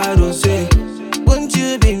pop that rosé. Won't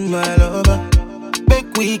you be my lover?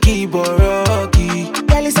 Make we keep on rocky.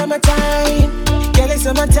 Girl, it's summertime. Girl, it's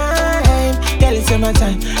summertime. Girl, it's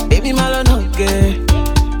summertime. Baby, my love, no good.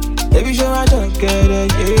 Baby, show I don't get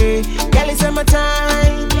it, yeah. Girl, it's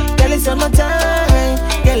summertime. Girl, it's summertime.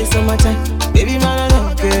 Girl, it's summertime. Baby, my love, no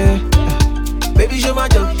good. Baby, show my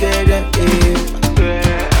don't get it,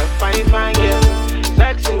 yeah. Fine, fine, girl.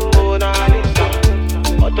 Sexy, Mona Lisa.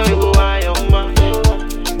 What do you go, I am, man?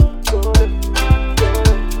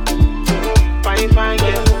 Fine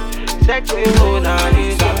girl, sexy Mona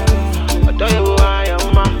Lisa. I tell you who I am,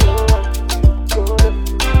 man.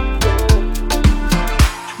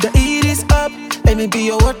 The heat is up, let me be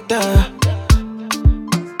your water.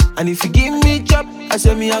 And if you give me chop, I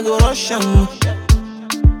say me I go rush on.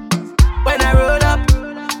 When I roll up,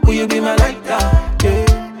 will you be my lighter? Yeah.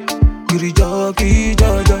 You the jockey,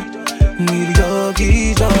 Jojo. You the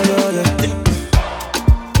jockey, Jojo, yeah.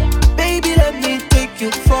 Baby, let me take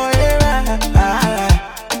you for a ride.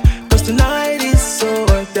 Cause tonight is so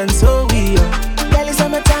hot and so weird. Girl, it's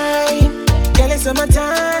summertime. Girl, it's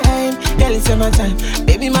summertime. Girl, it's summertime.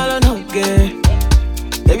 Baby, my love, no good.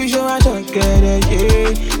 Baby, show I don't get it,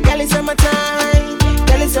 yeah. Girl, it's summertime.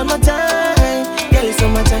 Girl, it's summertime. Girl, it's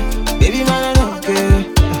summertime. Baby, my love, no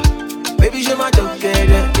good. Baby, show I don't get it,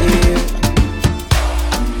 yeah.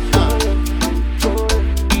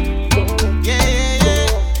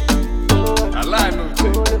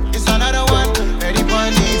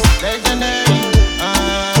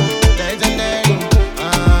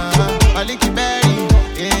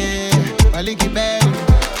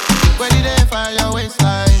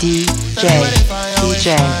 DJ.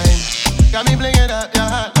 Got me blinging up your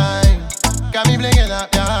hotline. Got me blinging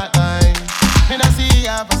up your hotline. Me not see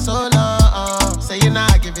ya for so long. Say you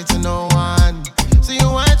not give it to no one. So you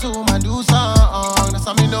want to man do song. That's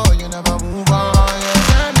how me know you never move on. Yeah.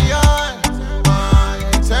 Turn me on,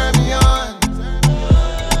 yeah, turn me on.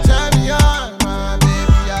 Turn me on, my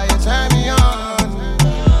baby, yeah, you turn me on.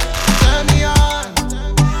 Turn me on,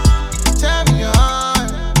 turn me on.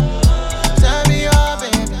 Turn me on,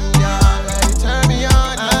 baby, yeah, you turn me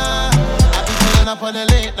on. I be pulling up on the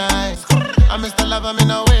late night. I'm Mr. Love, I'm in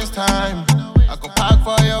no waste time. I go park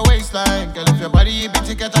for your waistline. Girl, if your body you big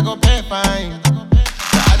ticket, I go pay fine.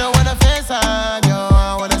 I don't wanna FaceTime, yo,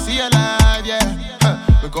 I wanna see you live,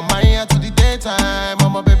 yeah. We go my ear to the daytime.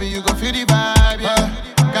 Mama, baby, you go feel the vibe, yeah.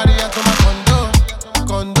 Carry her to my condo,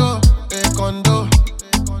 condo.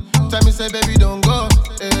 Tell me, say, baby, don't go,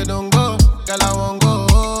 don't go. Girl, I won't go.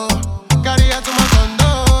 Carry her to my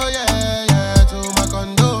condo, yeah, to my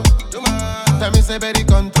condo. Tell me, say, baby,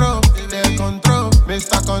 control,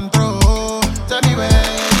 Mr. Control. Tell me where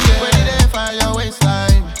they find your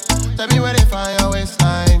waistline. Tell me where they find your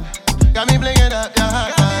waistline. Got me blinging up your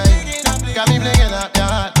hotline. Got me blinging up your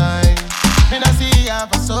hotline. Me not see ya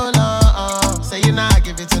for so long. Say you not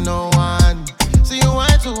give it to no one. So you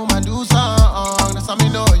want to man do song. That's how me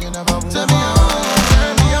know you never move on. Turn me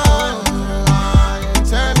on,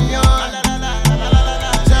 turn me on.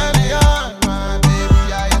 Turn me on, my baby,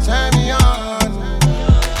 yeah, you turn me on.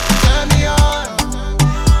 Turn me on,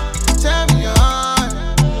 turn me on.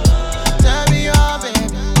 Turn me on,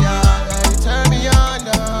 baby, yeah, you turn me on.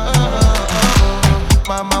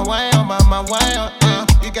 Mama, why on,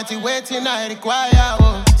 you get it waiting, I require,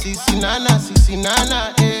 oh. Sisi nana,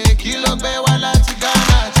 kilo be wala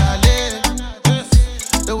tigana, chale.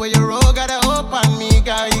 The way you roll, gotta open me,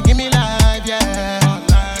 girl, you give me life, yeah.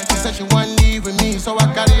 She said she want leave with me, so I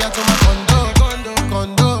carry her to my condo.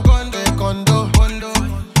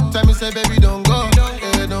 Tell me, say, baby, don't go,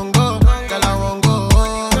 don't go, girl, I won't go.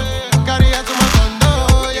 Carry her to my condo,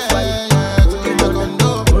 yeah, to my condo.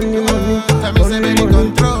 Tell me, say, baby,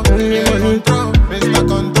 control, Mr.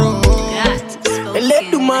 Control. Let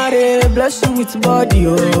the money bless you with body,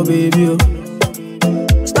 oh baby, oh.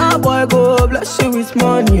 Star boy go bless you with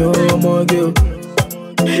money, oh my girl.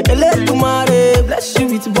 Let the money bless you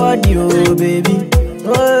with body, oh baby.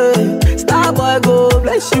 Oh, star boy go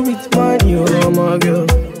bless you with money, oh my girl.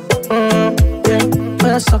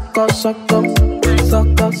 Yeah, sucker,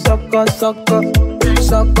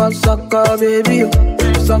 baby.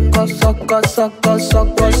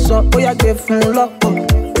 Sucker, oh yeah, give me luck.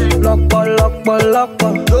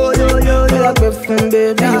 I be from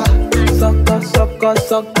baby.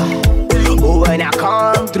 Sucker. Oh, when I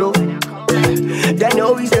come through, they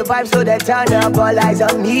know we survive, so they turn up all eyes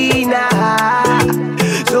on me now.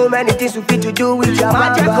 So many things we fit to do with your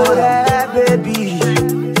magic for that, baby.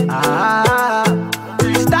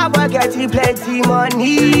 Stop getting plenty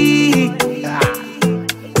money.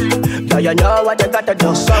 Now you know what you gotta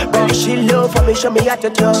do. Baby, she love for me, show me how to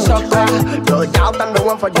do. No doubt I'm the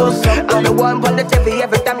one for you. I'm the one on the TV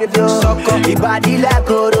every time you do. The body like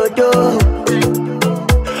Orodo.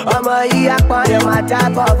 I'm a yakpan, my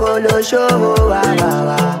type of polo show.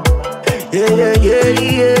 Yeah.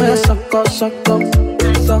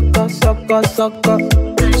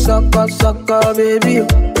 Sucker, baby.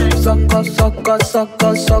 Sucker.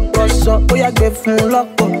 Oh, yeah, get from lock.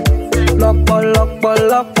 Oh,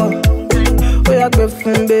 yeah, get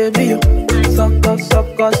from baby.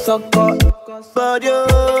 Sucker. Body,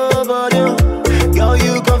 girl,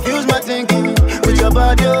 you confuse my thinking with your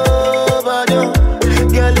body.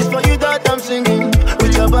 Girl, it's for you that I'm singing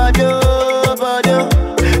with your body.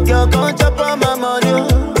 Girl, can't chop on my money.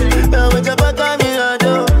 With your back on me, I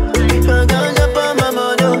do. Can't chop on my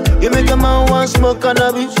money. You make a man want smoke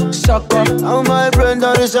cannabis. Sucker. How my brain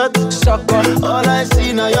done reset. Sucker. All I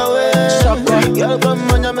see now your way. Sucker. Girl,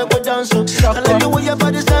 come on, you make me dance. I like the way your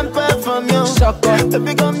body stand from you. Sucker.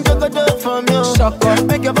 Baby, come take a dip from you. Sucker.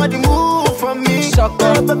 Make your body move from me.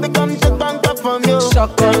 Sucker. Baby, come take bank up from you.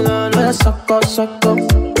 Sucker.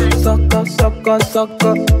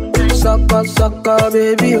 Sucker,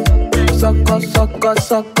 baby. Sucker.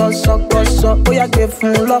 Oh, yeah, get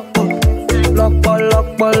from lock.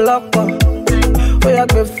 Oh, yeah,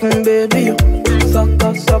 get from baby.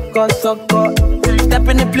 Sucker. Step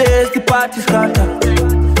in the place, the party scatter.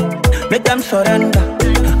 Make them surrender.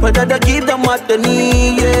 Whether they give them what they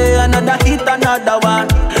need, yeah. Another hit, another one.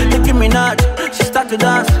 Nicki Minaj, she start to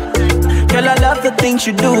dance. Girl, I love the things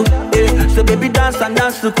you do, yeah. So baby, dance and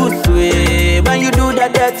dance to kusu, yeah. When you do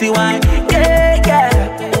that dirty wine, yeah.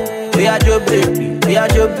 We are your baby, we are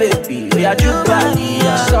your body,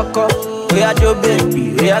 yeah. Sucker. We are your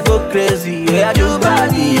baby, we are go crazy, we are your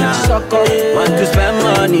body, yeah. Sucker. Want to spend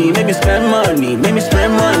money, make me spend money,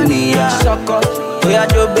 yeah. Sucker. We are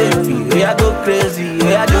your baby, we are go crazy,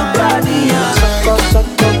 we are your body, yeah. Sucker,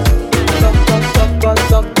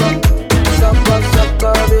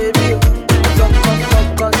 baby.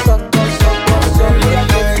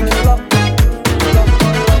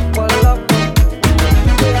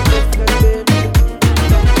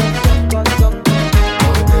 Sucker.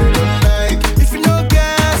 If you no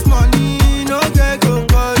gas money, no get go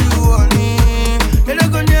call you honey. They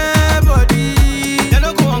don't go near body, they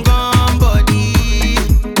don't go on gun body.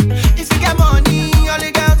 If you get money, all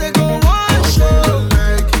the girls they go one show.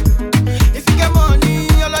 If you get money,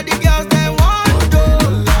 all of the girls they want to.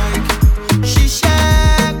 She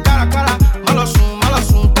shake, cara, malasun, tara,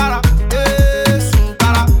 sun tara.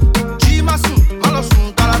 She masun, malasun,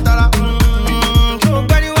 tara. So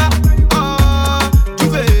very well,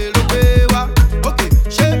 juve lo pe wa, okay,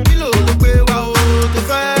 she kilo lo pe wa o to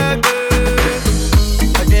fe gbe.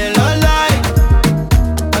 I dey not like.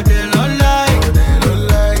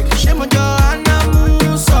 She mo jo anamu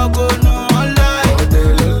so go no like.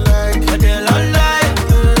 I dey not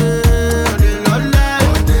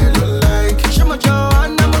like. She mo jo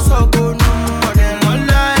anamu so go no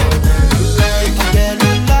like.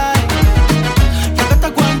 You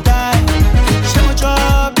better go and die. She mo jo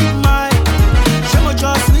big mind. She mo jo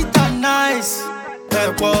sweet and nice.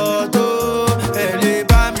 Ẹ̀pọ̀ tó ẹ lè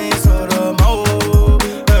bá mi sọ̀rọ̀ mọ́ o.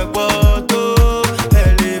 Ẹ̀pọ̀ tó ẹ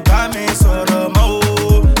lè bá mi sọ̀rọ̀ mọ́ o.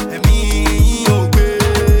 Ẹ̀mí yín ò gbé,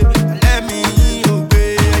 ẹlẹ́mí yín ò gbé.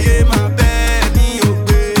 Ẹyẹ máa bẹ́ ẹ̀mí ò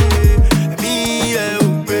gbé. Ẹ̀mí ẹ ò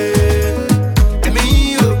gbé. Ẹ̀mí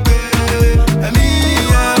ò gbé. Ẹ̀mí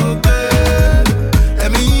ẹ ò gbé.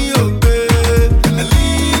 Ẹ̀mí ò gbé. Ẹ̀mí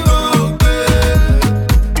ò gbé.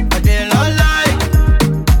 I dey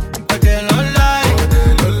not like.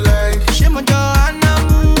 She mo jo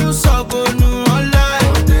anamu so go no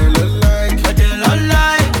like. I dey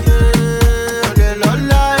not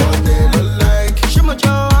like. She mo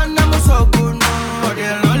jo anamu so go no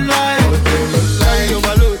like. Carry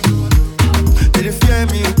overload, they dey fear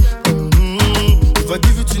me. If I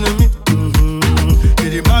give it to me, they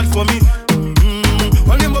dey mad for me.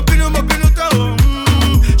 Only mo binu ta o.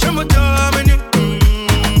 She mo jo ameni.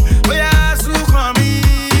 Oya su kan mi,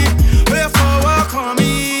 oya fọwọ́ kan mi.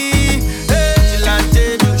 Vigilante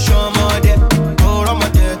mi ò ṣọmọdé,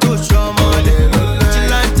 ọ̀rọ̀mọdé tó ṣọmọdé.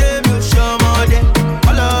 Vigilante mi ò ṣọmọdé,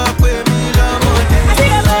 ọlọ́pẹ́ mi lọ́mọdé.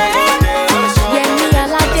 Yẹmi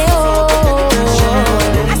Alade o.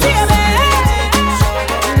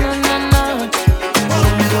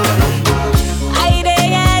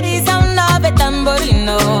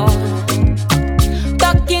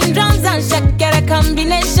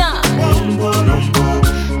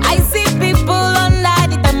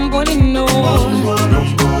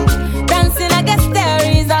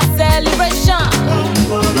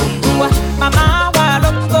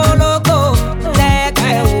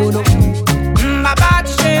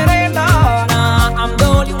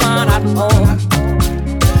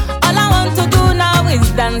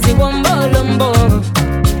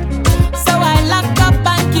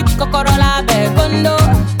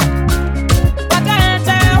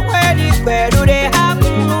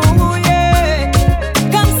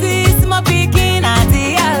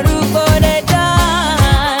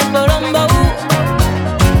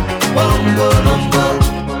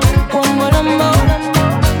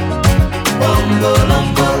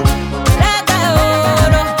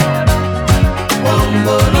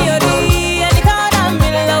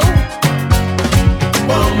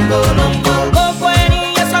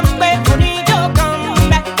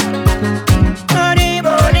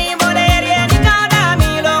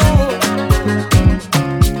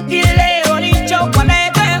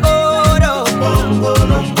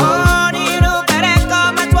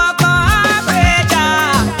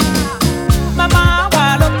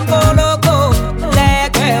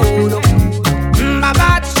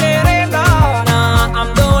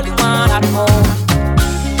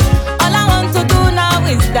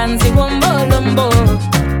 dance wombo lombo.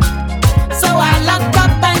 So I locked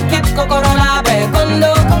up and kept Corona back on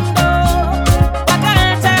low. I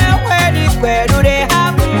can't tell where do they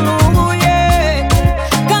happen? Ooh, yeah.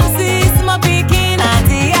 Come see my picking at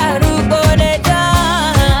the Arubo de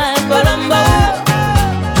Dan Colombo.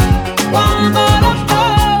 Wombo lombo,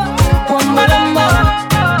 wombo lombo.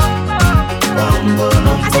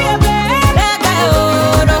 I see a bad guy,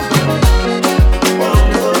 oh no.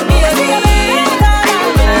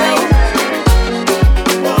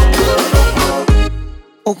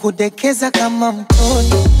 Ukudekeza kama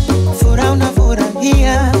mtoto, furaha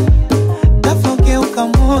unafurahia, ghafla ugeuka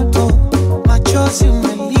moto, machozi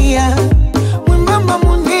umelia. Mwembamba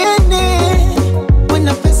munene,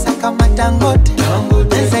 wena pesa kama Dangote,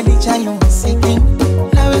 naweza nijayo masikini,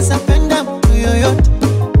 naweza penda mtu yoyote.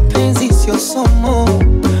 Penzi sio somo,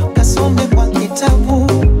 kasome kwa kitabu.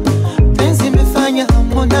 Penzi imefanya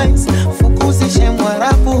Harmonize, fukuzishe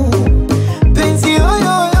Mwarabu. Penzi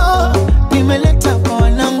yoyoyo, nimeleta kwa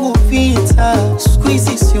wanangu vita.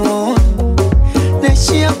 Squeezy sioni,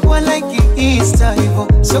 naishia kwa like Easter. Hivo,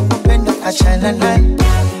 so kupenda achana naye,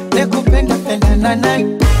 nekupenda pendana naye.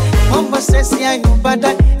 Mambo sesi ya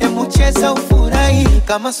yubada, emucheza ufurahi.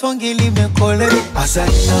 Kama songi limekole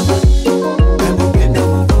asali nama, emupenda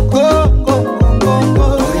mgongo, mgongo.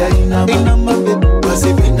 Oya inama, inama baby,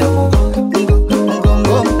 wasipenda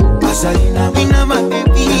mgongo. Asali nama, inama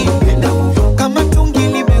baby, emupenda mgongo. Kama tungi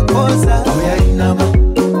limekoza, oya inama,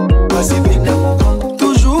 wasipenda mgongo.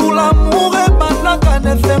 Toujours l'amour est banaka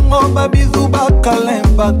ne fait mon babizou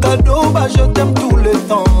bakalemba. Cadeau ba je t'aime tout le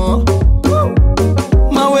temps.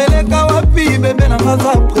 Mawele kawapi bébé na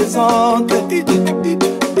maza présente.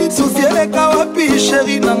 Souciele kawapi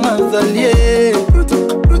chéri na mazalie.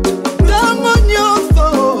 Tango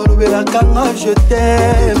nyonso lobela kanga je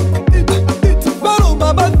t'aime. Balo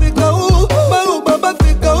baba fika ou, balo baba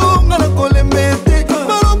fika ou ngana kolemete.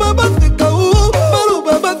 Balo baba fika ou, balo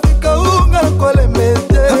baba fika ou ngana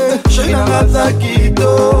kolemete. Chéri na maza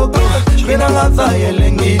kitoko, chéri na maza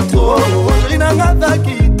yelengi to. Chéri na maza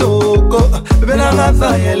kitoko, bébé na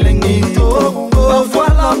maza yelengi to. Parfois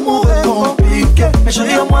l'amour est compliqué, mais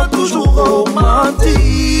chérie à moi toujours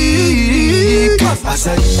romantique.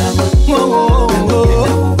 Asali nama, oh oh oh,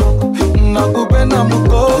 nakupenda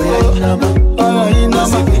mukoko. oya inama, Ay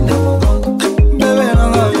nama, bébé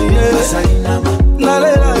nanga ye. asali nama,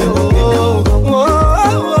 Nalela yo, oh oh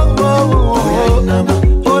oh, oya inama,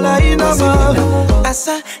 ola inama.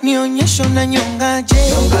 asa nionyesho na nyongaje.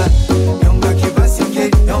 Nyonga, nyonga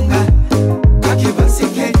kibasike, nyonga.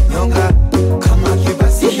 Kakibasike, nyonga. Kama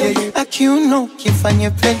kibasike, akiuno kifanye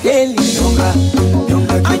pedeli. Nyonga,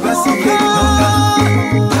 nyonga kibasike, nyonga.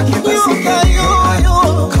 Kakibasike,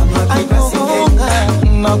 nyonga. Kama kibasike,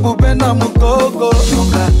 nakupenda mukoko.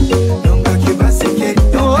 nyonga, nyonga kibasike,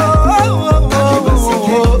 nyonga.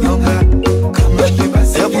 Kakibasike, nyonga. Kama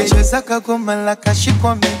kibasike, kucheza kagoma la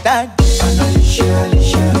kashikwa midadi. Analisha,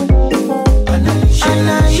 alisha.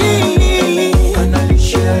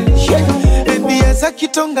 Ebiaza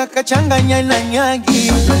kitonga kachanganya na nyagi.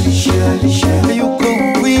 Yuko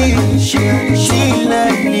wii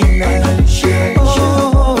shila nina.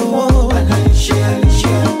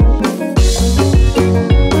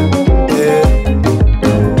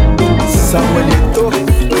 Samuel Eto'o,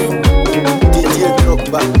 Didier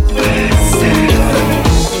Drogba,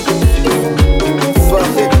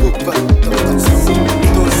 Fare Coupa,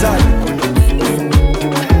 Tozal.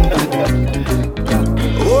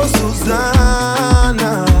 Oh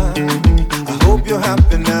Susanna, I hope you're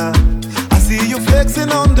happy now. I see you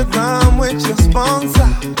flexing on the ground with your sponsor.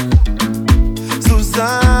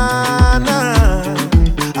 Susanna,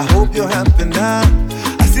 I hope you're happy now.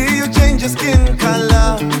 I see you change your skin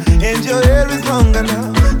color and your hair is longer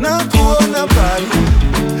now. Nakuona bali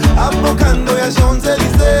hapo kando ya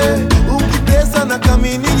Champs-Elysees, ukitesa na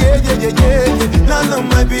kamini none of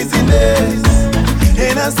my business.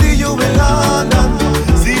 And I see you in London,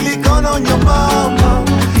 silicone on your mama,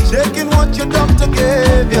 shaking what your doctor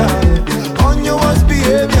gave ya, on your worst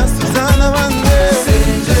behavior, Susanna Vande.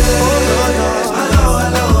 Hello,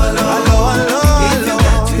 hello, hello, hello, hello. If you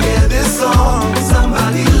got to hear this song,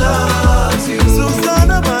 somebody loves you.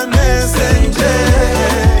 Susanna Vande.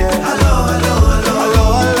 Hello, hello, hello, hello,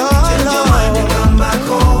 hello. Change your mind and come back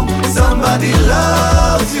home. Somebody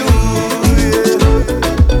loves you.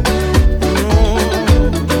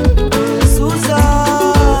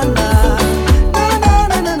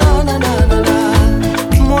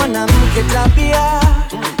 Tabia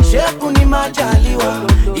shepu ni majaliwa,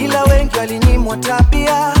 ila wengi walinyimwa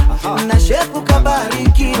tabia na shepu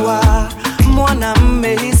kabarikiwa.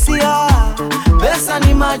 Mwanamme hisia, pesa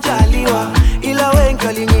ni majaliwa, ila wengi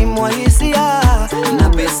walinyimwa hisia na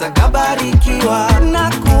pesa kabarikiwa.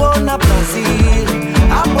 Na kuona Brazil,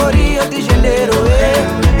 hapo Rio de Janeiro,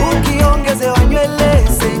 ukiongezewa nywele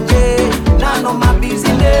senje, none of my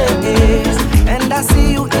business. And I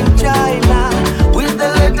see you in China with the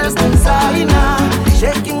latest designer,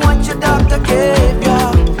 shaking what your doctor gave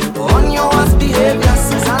ya on your worst behavior,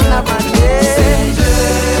 Susanna Vande.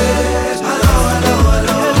 Hello, hello,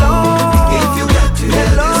 hello, hello. If you get to hear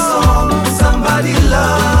this song, somebody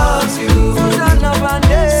loves you. Susanna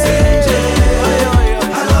Vande.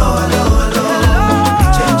 Hello, hello, hello.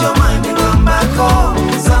 Change your mind and come back home.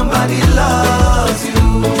 Somebody loves you.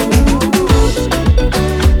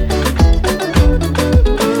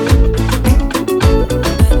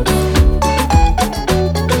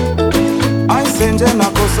 Aisenje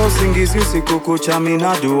nakosa usingizi usiku kucha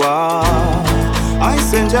mina dua.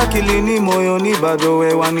 Aisenje akilini moyoni bado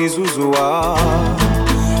we wanizuzua.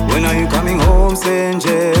 When are you coming home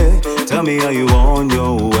Senje? Tell me are you on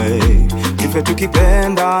your way? Kife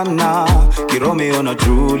tukipendana Kiromeo na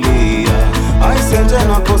Julia. Aisenje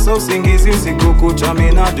nakosa usingizi usiku kucha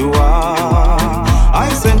mina dua.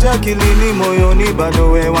 Aisenje akilini moyoni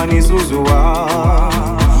bado we wanizuzua.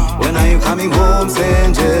 When are you coming home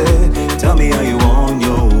Senje? Tell me are you on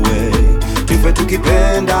your way? Tufe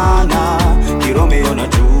tukipendana Kiromeo na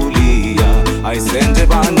Julia. Aisenje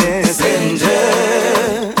bane Senje.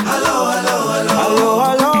 Hello, hello, hello. Hello,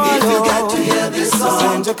 hello, hello. If you get to hear this song,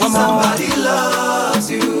 Senje, come somebody on. Loves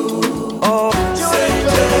you. Oh,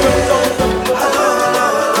 Senje. Hello, hello, hello.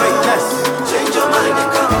 Change your mind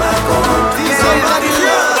and come back home. Somebody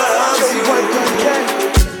loves you.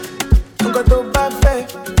 Nunca tô bafé,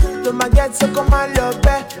 tô maguete só com uma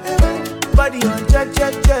lobe. Body on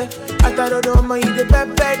che. Ataro do mo ide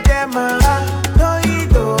pepe dema. No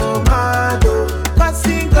ido mado,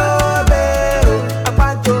 casingo bero.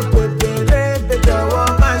 Apato pepe repeto wa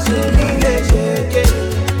mashini shake.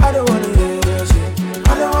 I don't wanna hear shit. I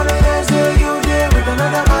don't wanna hear you there with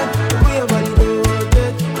another man. We are body do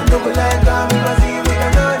it. I don't like I'm busy with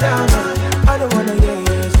another man. I don't wanna hear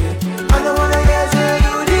shit. I don't wanna hear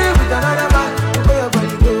you there with another man. We are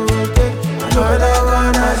body do it. I don't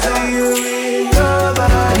wanna see you with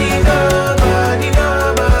nobody, nobody,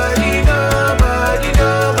 nobody, nobody,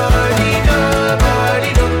 nobody,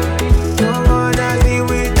 nobody, don't wanna see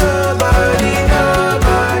with nobody,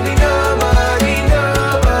 nobody, nobody,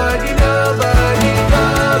 nobody,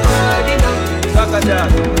 nobody,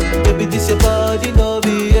 nobody, Baby, this your body, no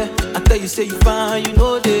be, yeah. I tell you, say you fine, you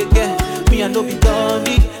know they get. Me, I know be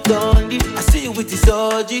dundee. I see you with the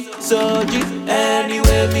surgery.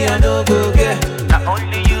 Anyway, me, I know go get. Not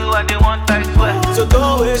only you, I the one I swear. So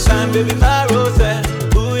don't waste time, baby, my rose.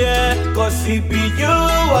 Ooh, yeah. Cause it be you,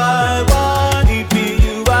 I want. It be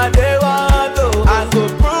you, I they want. Oh, I go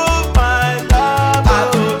prove my love. I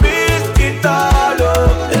go risk it all.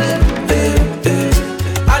 Oh,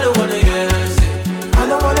 I don't wanna hear say. I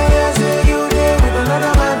don't wanna hear say you there with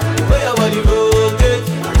another man. Where your body rotate.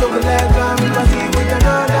 I don't like I'm busy with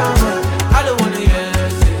another man. I don't wanna hear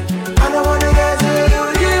say. I don't wanna hear say you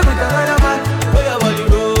there with another man. Where your body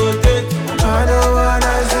rotate. I don't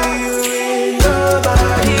wanna see you with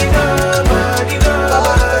nobody, nobody,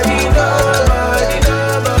 nobody, nobody,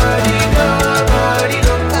 nobody, nobody,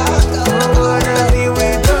 don't wanna see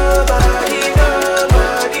with nobody,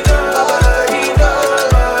 nobody, nobody,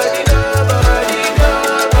 nobody, nobody,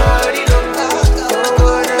 nobody, don't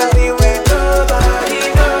wanna see with nobody,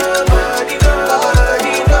 nobody,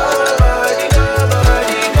 nobody, nobody,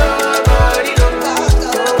 nobody, nobody, don't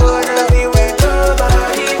wanna see with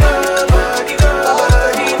nobody, nobody,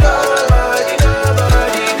 nobody,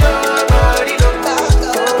 nobody, nobody,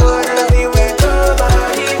 don't wanna see with nobody,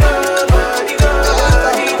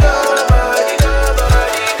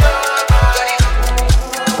 nobody.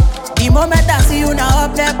 The moment I see you now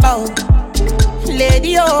up there bound.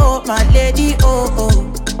 Lady oh, my lady oh oh.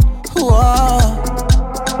 Whoa.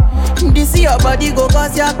 This your body go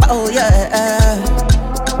cause your power, yeah.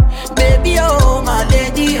 Baby oh, my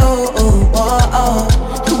lady oh oh oh oh.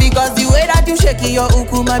 Because the way that you shake your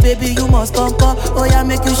uku, my baby, you must come. Oh yeah,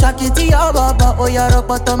 make you shake it to your baba. Oh yeah, rock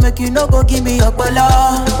bottom, make you no go give me your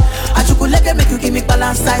bala. Achukuleke make you give me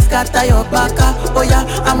balance size, scatter your baka. Oh yeah,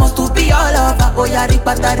 I must to be all over. Oh yeah,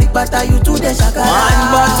 rikbata, you to the shaka.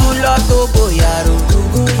 One bottle of Togo yaro,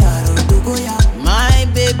 my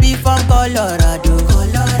baby from Colorado.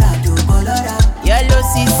 Yellow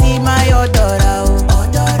CC, my odora,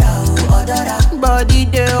 odora. Body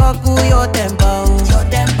de oku your temper,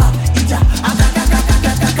 ija.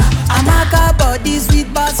 Amaka body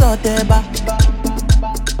sweet bass oteba.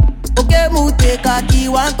 Okay, mute kaki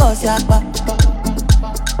wan kosi akpa.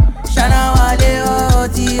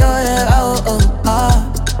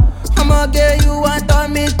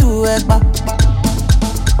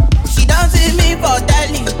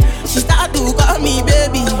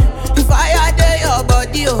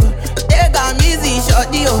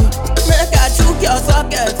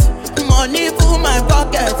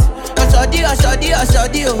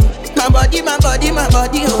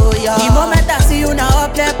 oh yeah. The moment I see you now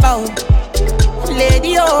up there, oh.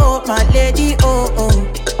 Lady, oh, my lady, oh, oh.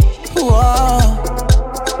 Whoa.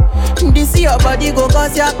 This your body go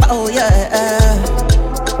cause your oh yeah.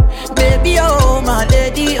 Baby, oh, my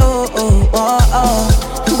lady, oh, oh, oh, oh.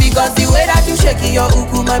 Because the way that you shaking your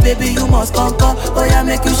uku, my baby, you must come. Oh yeah,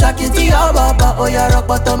 make you shake it to your baba. Oh yeah, rock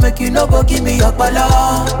bottom, make you no go give me your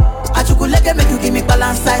pala. Achukuleke make you give me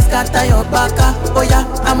balance size, scatter your baka. Oh yeah,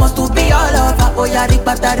 I must to be all over. Oh yeah,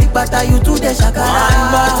 rikbata, you to the shakara.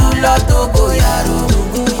 One bottle of Togo yaro,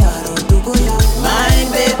 my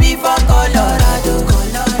baby from Colorado.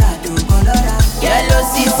 Yellow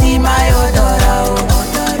CC, my odora,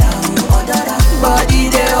 body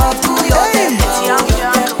they up to your tempo.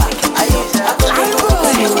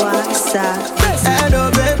 Hello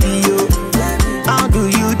baby, yo, how do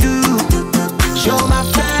you do? Show my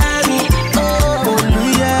family, oh,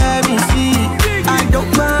 yeah, me see. I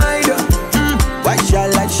don't mind, why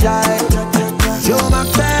shall I shy? Show my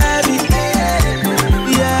family,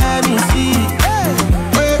 yeah, me see.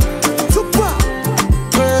 Super,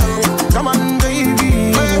 come on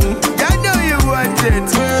baby, I know you want it.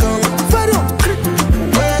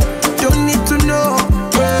 Don't need to know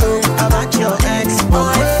about your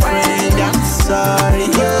ex-boyfriend. I'm sorry,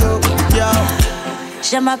 yo.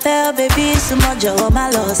 Je m'appelle baby, sumojo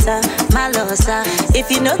malosa. If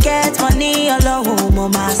you no get money, alone,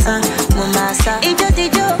 mama. Ijo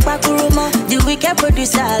pakurumo, the wicked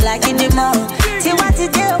producer like in the mall. See what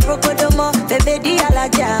it do, prokodomo, baby di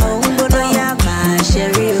alaja, umbono ya ma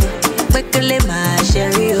sherry, wekele ma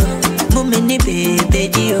sherry, mumini baby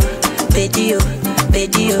dio,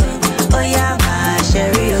 oh ya ma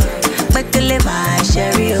sherry, wekele ma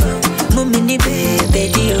sherry, mumini baby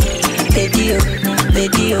dio.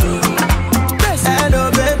 Hello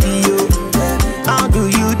baby, yo, how do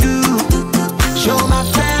you do? Show my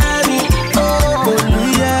family, oh,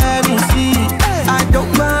 yeah, me see. I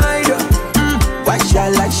don't mind, why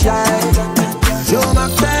shall I shy? Show my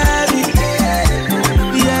family,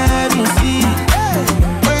 yeah, me see.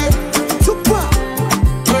 Super,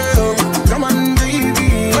 come on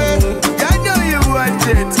baby, I know you want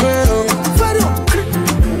it.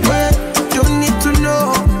 Don't need to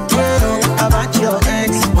know about your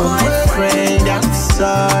ex-boyfriend. I'm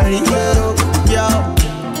sorry, yo.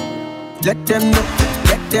 Let them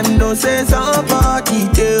know, say somebody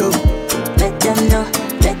do. Let them know,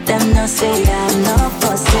 say I'm not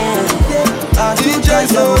for sale. I do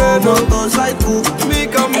just know, cause I cook.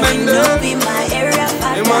 And you know be my area,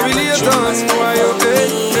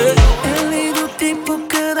 Ele do tipo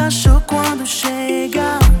que dá show quando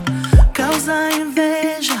chega, causa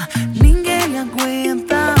inveja, ninguém lhe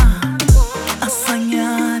aguenta.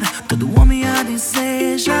 Assanhar, todo homem a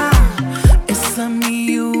deseja. Essa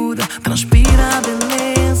miúda transpira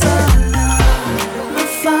beleza, me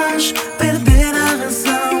faz perder a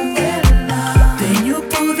razão. Tenho o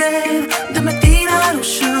poder de me tirar ao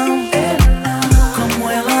chão. Como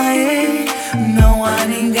ela é, não há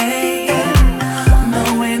ninguém.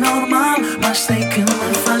 Não é normal, mas sei que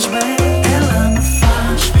me faz bem. Ela me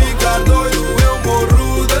faz ficar doido, eu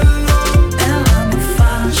morro de louco. Ela me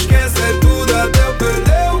faz esquecer tudo até eu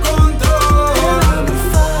perder o controle. Ela me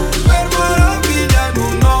faz ver maravilha no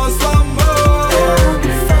nosso amor. Ela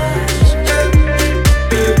me faz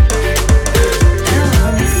Ela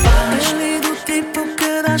me faz. Ele do tipo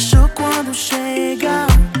que dá show quando chega,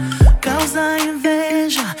 causa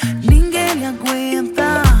inveja, ninguém lhe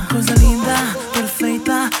aguenta. Coisa linda,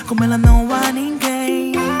 perfeita, como ela não há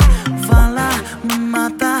ninguém. Vá lá, me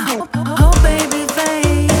mata, oh baby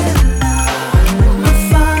vem. Me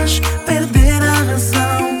faz perder a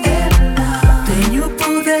razão. Tenho o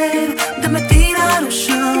poder de me tirar ao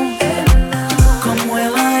chão. Como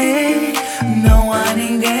ela é, não há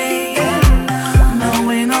ninguém.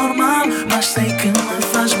 Não é normal, mas sei que me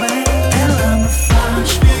faz bem. Ela me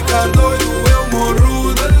faz ficar doido, eu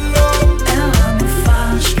morro de louco. Ela me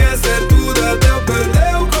faz esquecer tudo até eu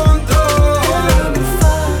perder o controle. Ela me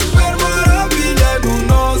faz ver maravilha no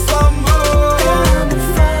nosso amor. Ela me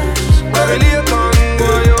faz Maravilha tango,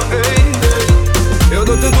 eu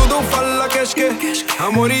dou-te tudo, fala que esque.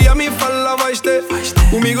 Amor e a mim fala vais ter.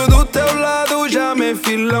 Comigo do teu lado já me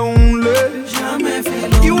fila lê.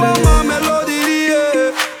 E o ama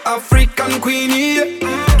melodia, African Queen, yeah.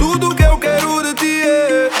 Tudo que eu quero de ti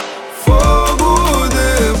é fogo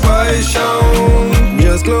de paixão.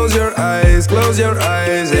 Just close your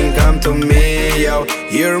eyes and come to me, yo.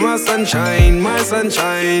 You're my sunshine,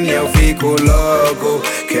 eu fico louco.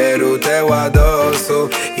 Quero teu adoço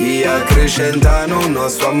e acrescentar no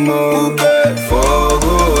nosso amor.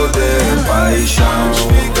 Fogo de paixão.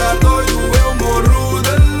 Fica doido, eu morro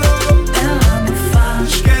de louco.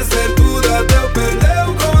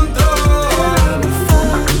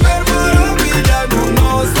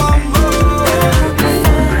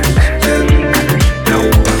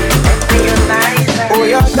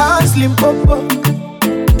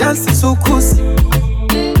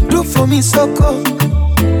 coco,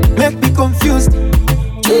 make me confused.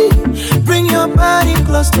 Bring your body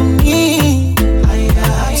close to me.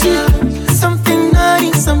 Something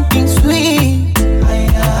nice, something sweet.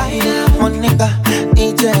 Monica,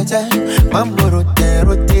 ni jeje, mambo rote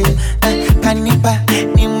rote. Kanipa,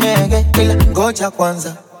 ni mege, ila goja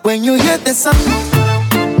kwanza. When you hear the sound,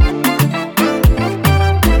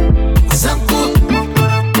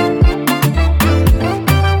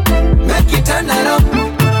 make it turn around.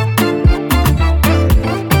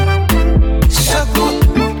 Shaku.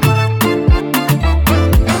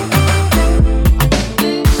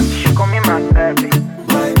 She call me my baby,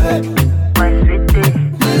 my sweetie,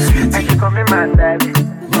 and she call me my baby,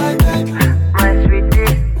 my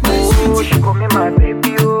sweetie. Oh, she call me my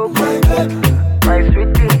baby, oh, my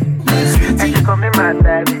sweetie, and she call me my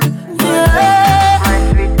baby, my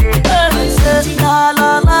sweetie. La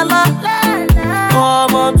la la la.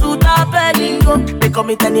 Come on to the belly, go. They call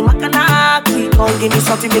me Tani Makanaki. Come give me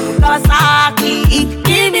something, make me Kawasaki.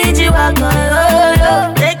 Give me Jiwaka, yo yo.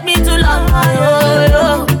 Take me to Lama, yo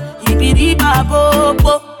yo. Ibiri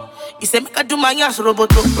Babopo. He said, make a do my ass,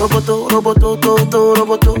 roboto, roboto, roboto, to,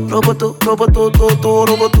 roboto, roboto, roboto, to,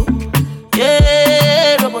 roboto.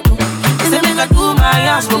 Yeah, roboto. He said, make a do my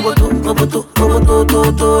ass, roboto, roboto, roboto,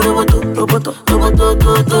 to, roboto, roboto, roboto,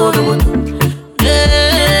 to, roboto.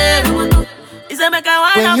 Yeah, roboto. He said, make a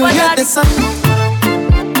wine up. When you hear the sound,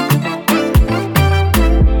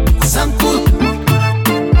 sound cool.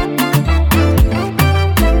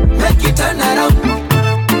 Make it turn around.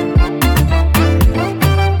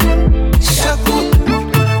 Shaku.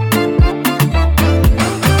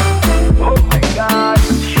 Oh my God,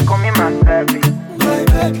 she call me my baby,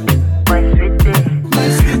 my sweetie,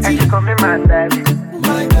 and she call me my baby,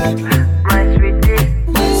 my sweetie.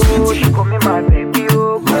 Oh, she call me my baby,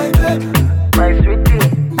 oh, my sweetie,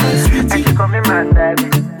 and she call me my baby,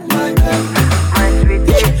 my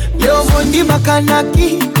sweetie. Yo mondi makanaki,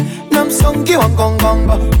 na msongi wa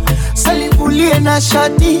ngongongo. Salivulie na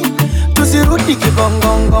shati, tusirudi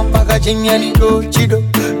kibongongo. Mpaka jinyani do chido,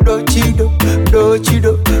 do chido, do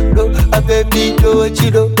chido, do. A baby do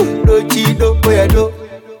chido, do chido, oya do.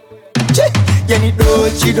 Yani do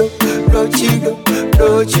chido, do chido,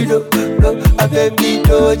 do chido, do. A baby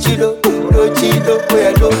do chido, do chido,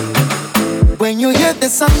 oya do. When you hear the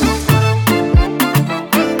sound,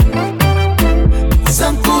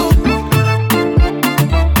 sound cool.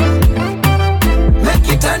 Make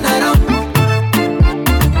it turn around.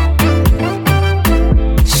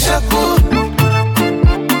 Shaku.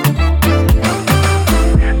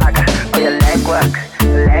 Oh, your leg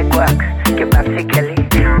work, que basically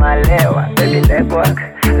malewa, baby leg work,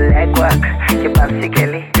 que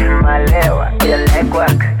basically malewa. Oh, your leg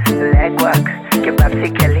work, que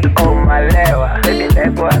basically oh malewa, baby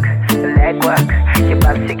leg work, que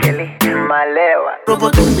basically malewa.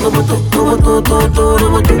 Roboto, roboto, roboto, to,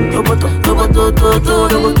 roboto, roboto, roboto, to,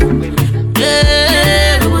 roboto.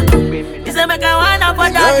 Yeah, roboto. He said, make a wine up for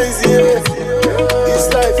that. Noisy, this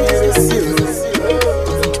life is serious.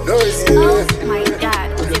 Noisy. Oh my God,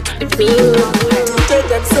 the beat. Take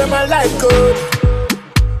them say my life good,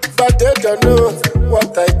 but they don't know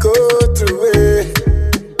what I go through.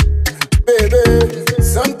 Baby,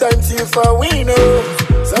 sometimes you for win,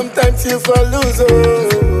 oh, sometimes you for lose, oh.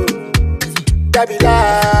 That be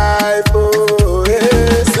life, oh,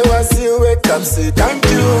 yeah. So as you wake up, say thank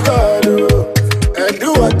you, God, oh, and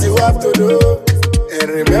do what you have to do. And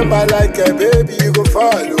remember, like a baby, you go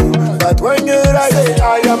follow. But when you rise, say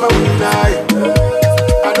I am a winner,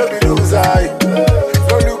 I don't be loser.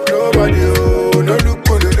 Don't look nobody, oh, don't look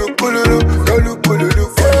kululu, kululu, don't look kululu.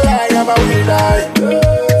 Say I am a winner,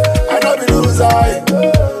 I don't be loser.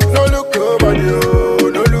 Don't look nobody, oh,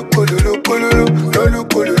 don't look kululu, kululu, don't look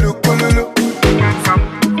kululu, kululu.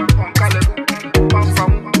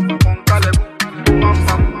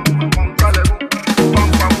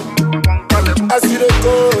 As you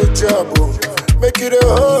go job, oh, make it a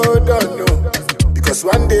hold on, no. Because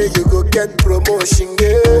one day you go get promotion,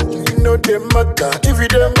 yeah. You know they matter. If you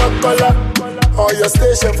don't have color or your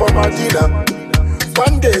station for my dinner,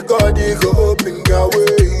 one day God he go open your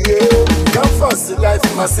way, yeah. Come first in life,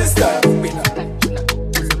 my sister.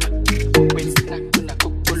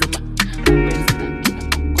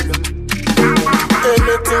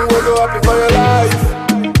 Anything will go happen for your life,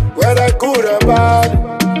 whether good or bad.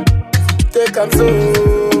 Take them so,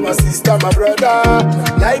 my sister, my brother.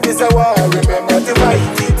 Life is a war, remember to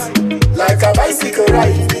fight it. Like a bicycle,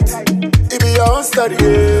 ride it. It be your own story,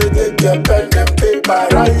 take your pen and paper,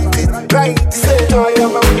 write it. Write it, say I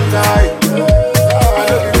am a winner, I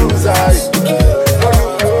don't be loser. No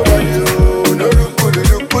look nobody, no look, no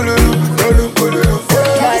look, no look, say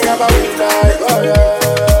I am a winner.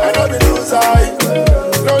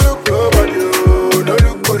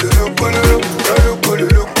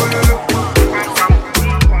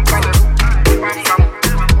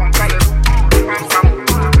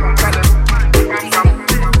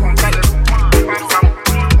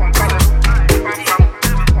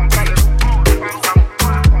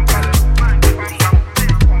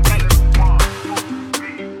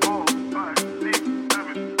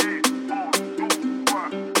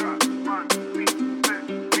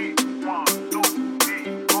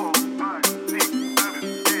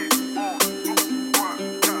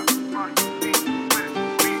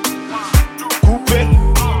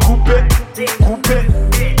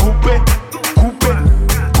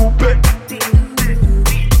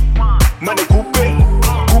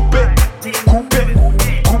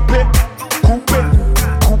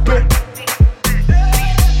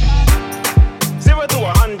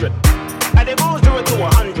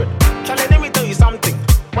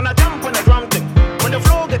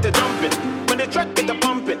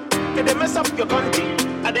 mess up your country.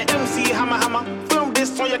 At the MC hammer. Film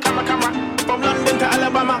this on your camera. From London to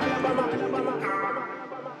Alabama.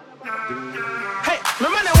 Hey, my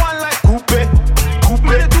man they want like coupe.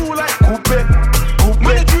 Man they do like coupe.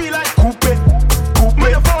 Man they tree like coupe.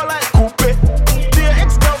 Man they fall like coupe. To your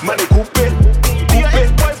ex-girlfriend, man they coupe. To your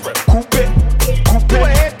ex-boyfriend, coupe. To a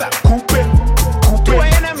hater, coupe. To an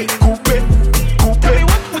enemy, coupe. Tell me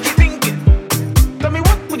what would you thinking? Tell me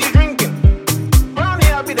what would you drinking? Round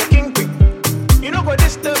here I'll be the kingpin. You know go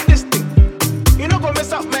disturb this thing. You know go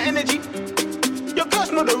mess up my energy. Your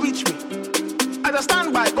girls know to reach me. As I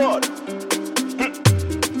stand by God.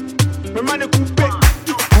 Me man the coupe.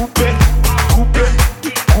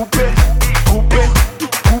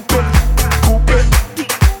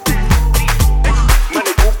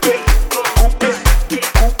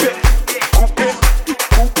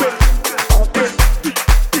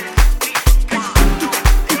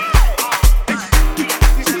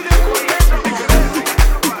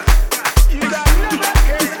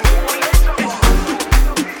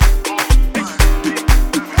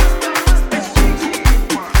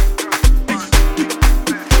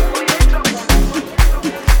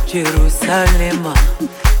 Jerusalema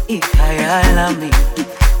ikayalami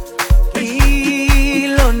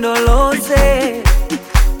ilondoloze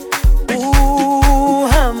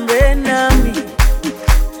uhambe nami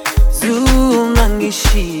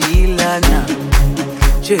zungangishilana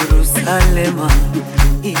Jerusalema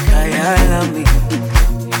ikayalami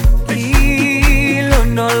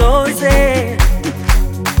ilondoloze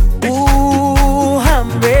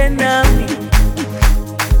uhambe nami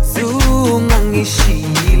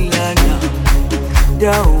zungangishilana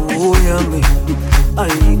dawo yami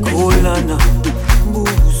ayikolana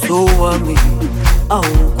buso wami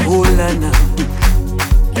awukolana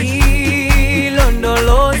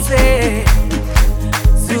ilondoloze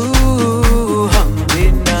zuhambe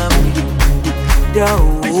nami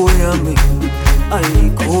dawo yami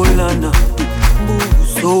ayikolana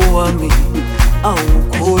buso wami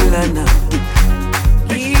awukolana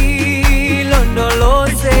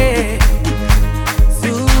ilondoloze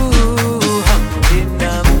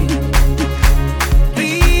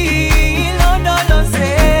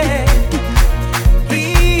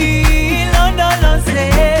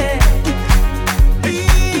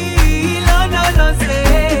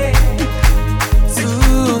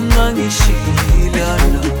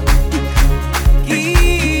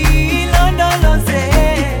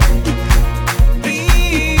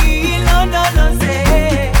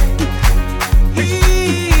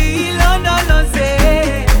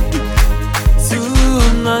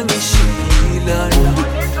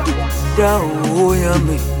dawo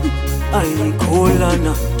yami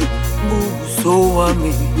ayikolana buso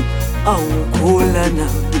wami awukolana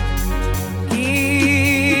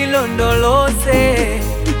ilondoloze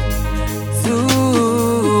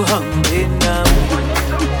zuhambe nami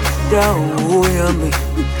dawo yami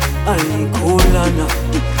ayikolana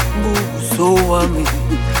buso wami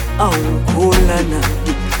awukolana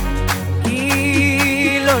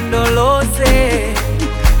ilondoloze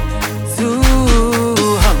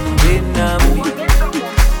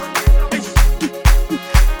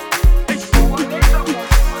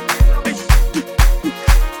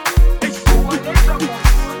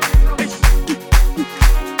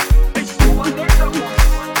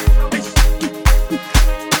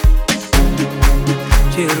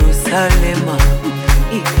Jerusalema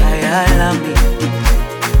ikayalami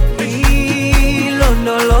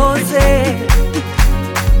ilondoloze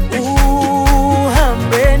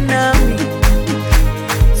uhambe nami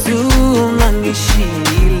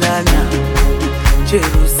zungangishilana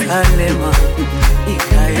Jerusalema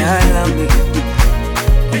ikayalami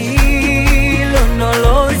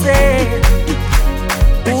ilondoloze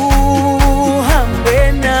uhambe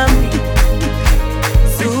nami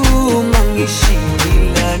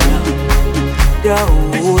zungangishilana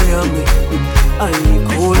dawo yami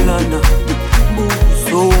ayikolana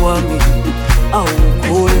buso wami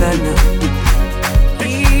awukolana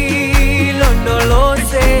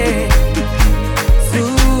ilondoloze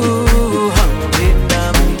zuhambe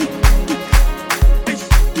nami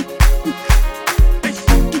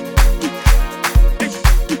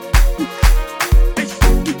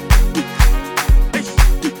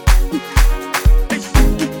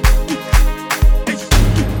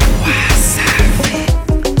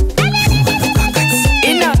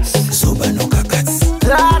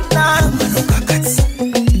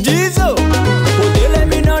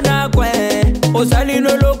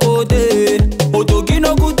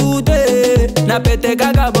na pete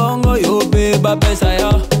kaka bongo yo beba pesa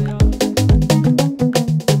ya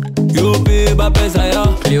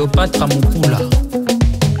Cléopâtre Mukula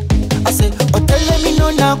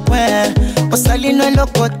Osalino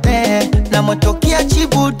lokote na motokia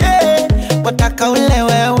chibude wataka ule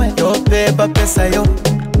wewe yo beba pesa yo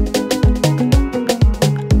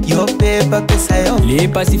yo beba pesa yo. Les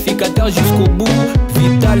pacificateurs jusqu'au bout,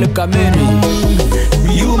 Vital Kameni.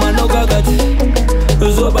 Yuma no gagat,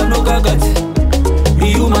 Zoba no gagat.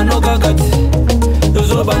 Yuma no gagat,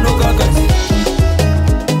 Zoba no gagat.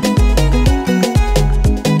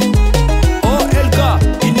 OLK,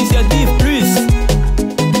 Initiative Plus.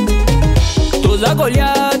 Toza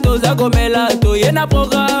Golia, Toza Gomela, Toyena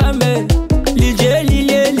programme. Lilie,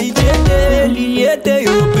 lilie, lilie, lilie,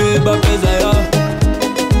 yo beba pesa yo.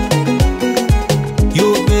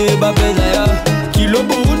 Yo beba pesa ya Kilo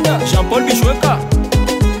Burunda, Jean-Paul Bichweka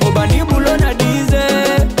Obani Boulon na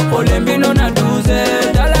 10 Olembino na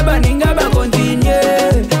 12 Dala baninga ba continue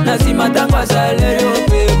Nasi matangwa sale Yo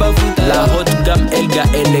beba futa La haute gamme Elga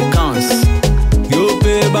Elegance Yo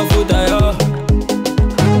beba futa ya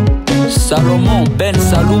Salomon Ben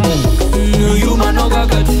Salomon Yuma no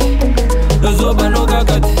gagati Zoba no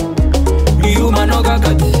gagati Yuma no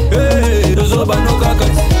gagati Zoba no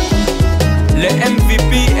gagati. Les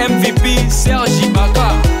MVP, Sergi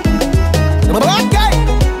Baka. Okay.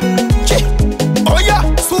 Oya,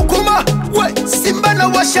 Sukuma, we, Simba na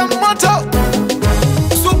washa moto.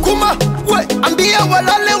 Sukuma, we, ambia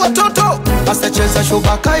walale watoto. Basta cheza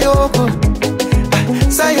shubaka yoko,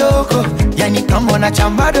 sayoko, yani kama na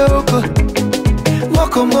chamba doko.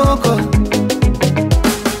 Moko moko.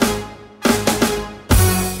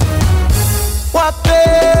 Wape,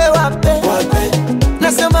 wape, wape.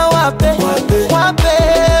 Nasema wape, wape,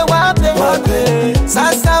 wape, wape.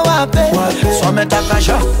 Sasa wape, wape. Swametaka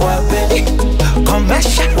sha, wape.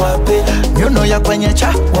 Komesha, wape. Nyuno ya kwenye cha,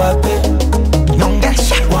 wape.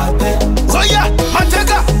 Nyongesha, wape. Oya,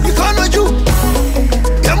 mateka, mikono juu.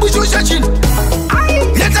 Yambu shusha chini.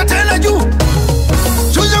 Leta tena juu.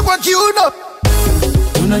 Shusha kwa kiuno.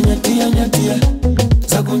 Tunanyatia, nyatia.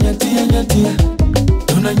 Zaku nyatia, nyatia.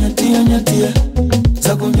 Tunanyatia, nyatia.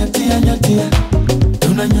 Zaku nyatia, nyatia.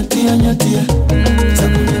 Tunanyatia, nyatia.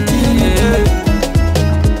 Zaku nyatia, nyatia.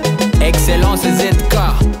 Excellence ZK.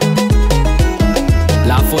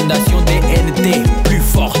 La fondation DNT plus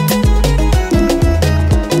forte.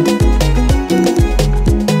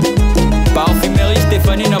 Parfumerie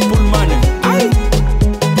Stéphanie Napoulman. Aïe.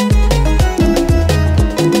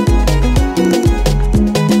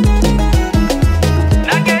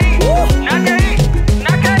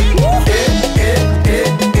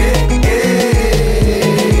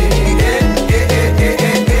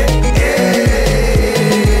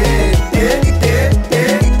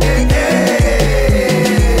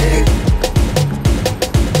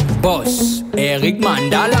 Boss, Eric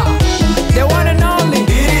Mandala, the one and only.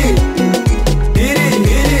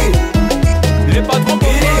 Le patron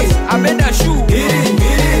boss, Abedachou.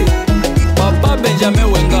 Papa Benjamin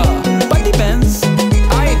Wenga, Patty Benz.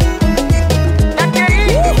 Aïe.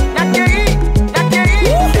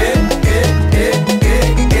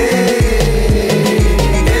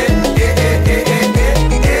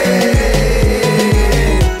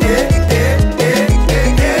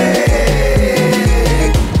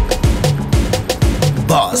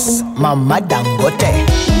 Boss, Mama Dangote.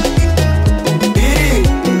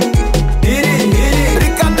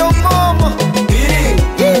 Ricardo Momo.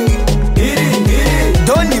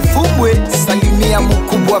 Doni Fumwe, salimia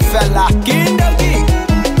mkubwa fella. Kindaki,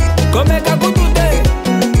 Komeka Kutute,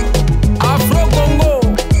 Afro Congo.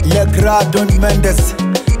 Le grand Don Mendes.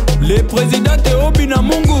 Le président Théo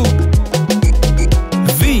Binamungu.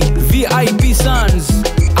 VIP Sans.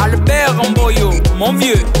 Albert Mboyo, mon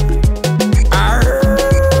vieux.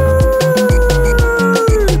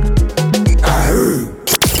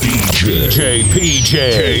 PJ.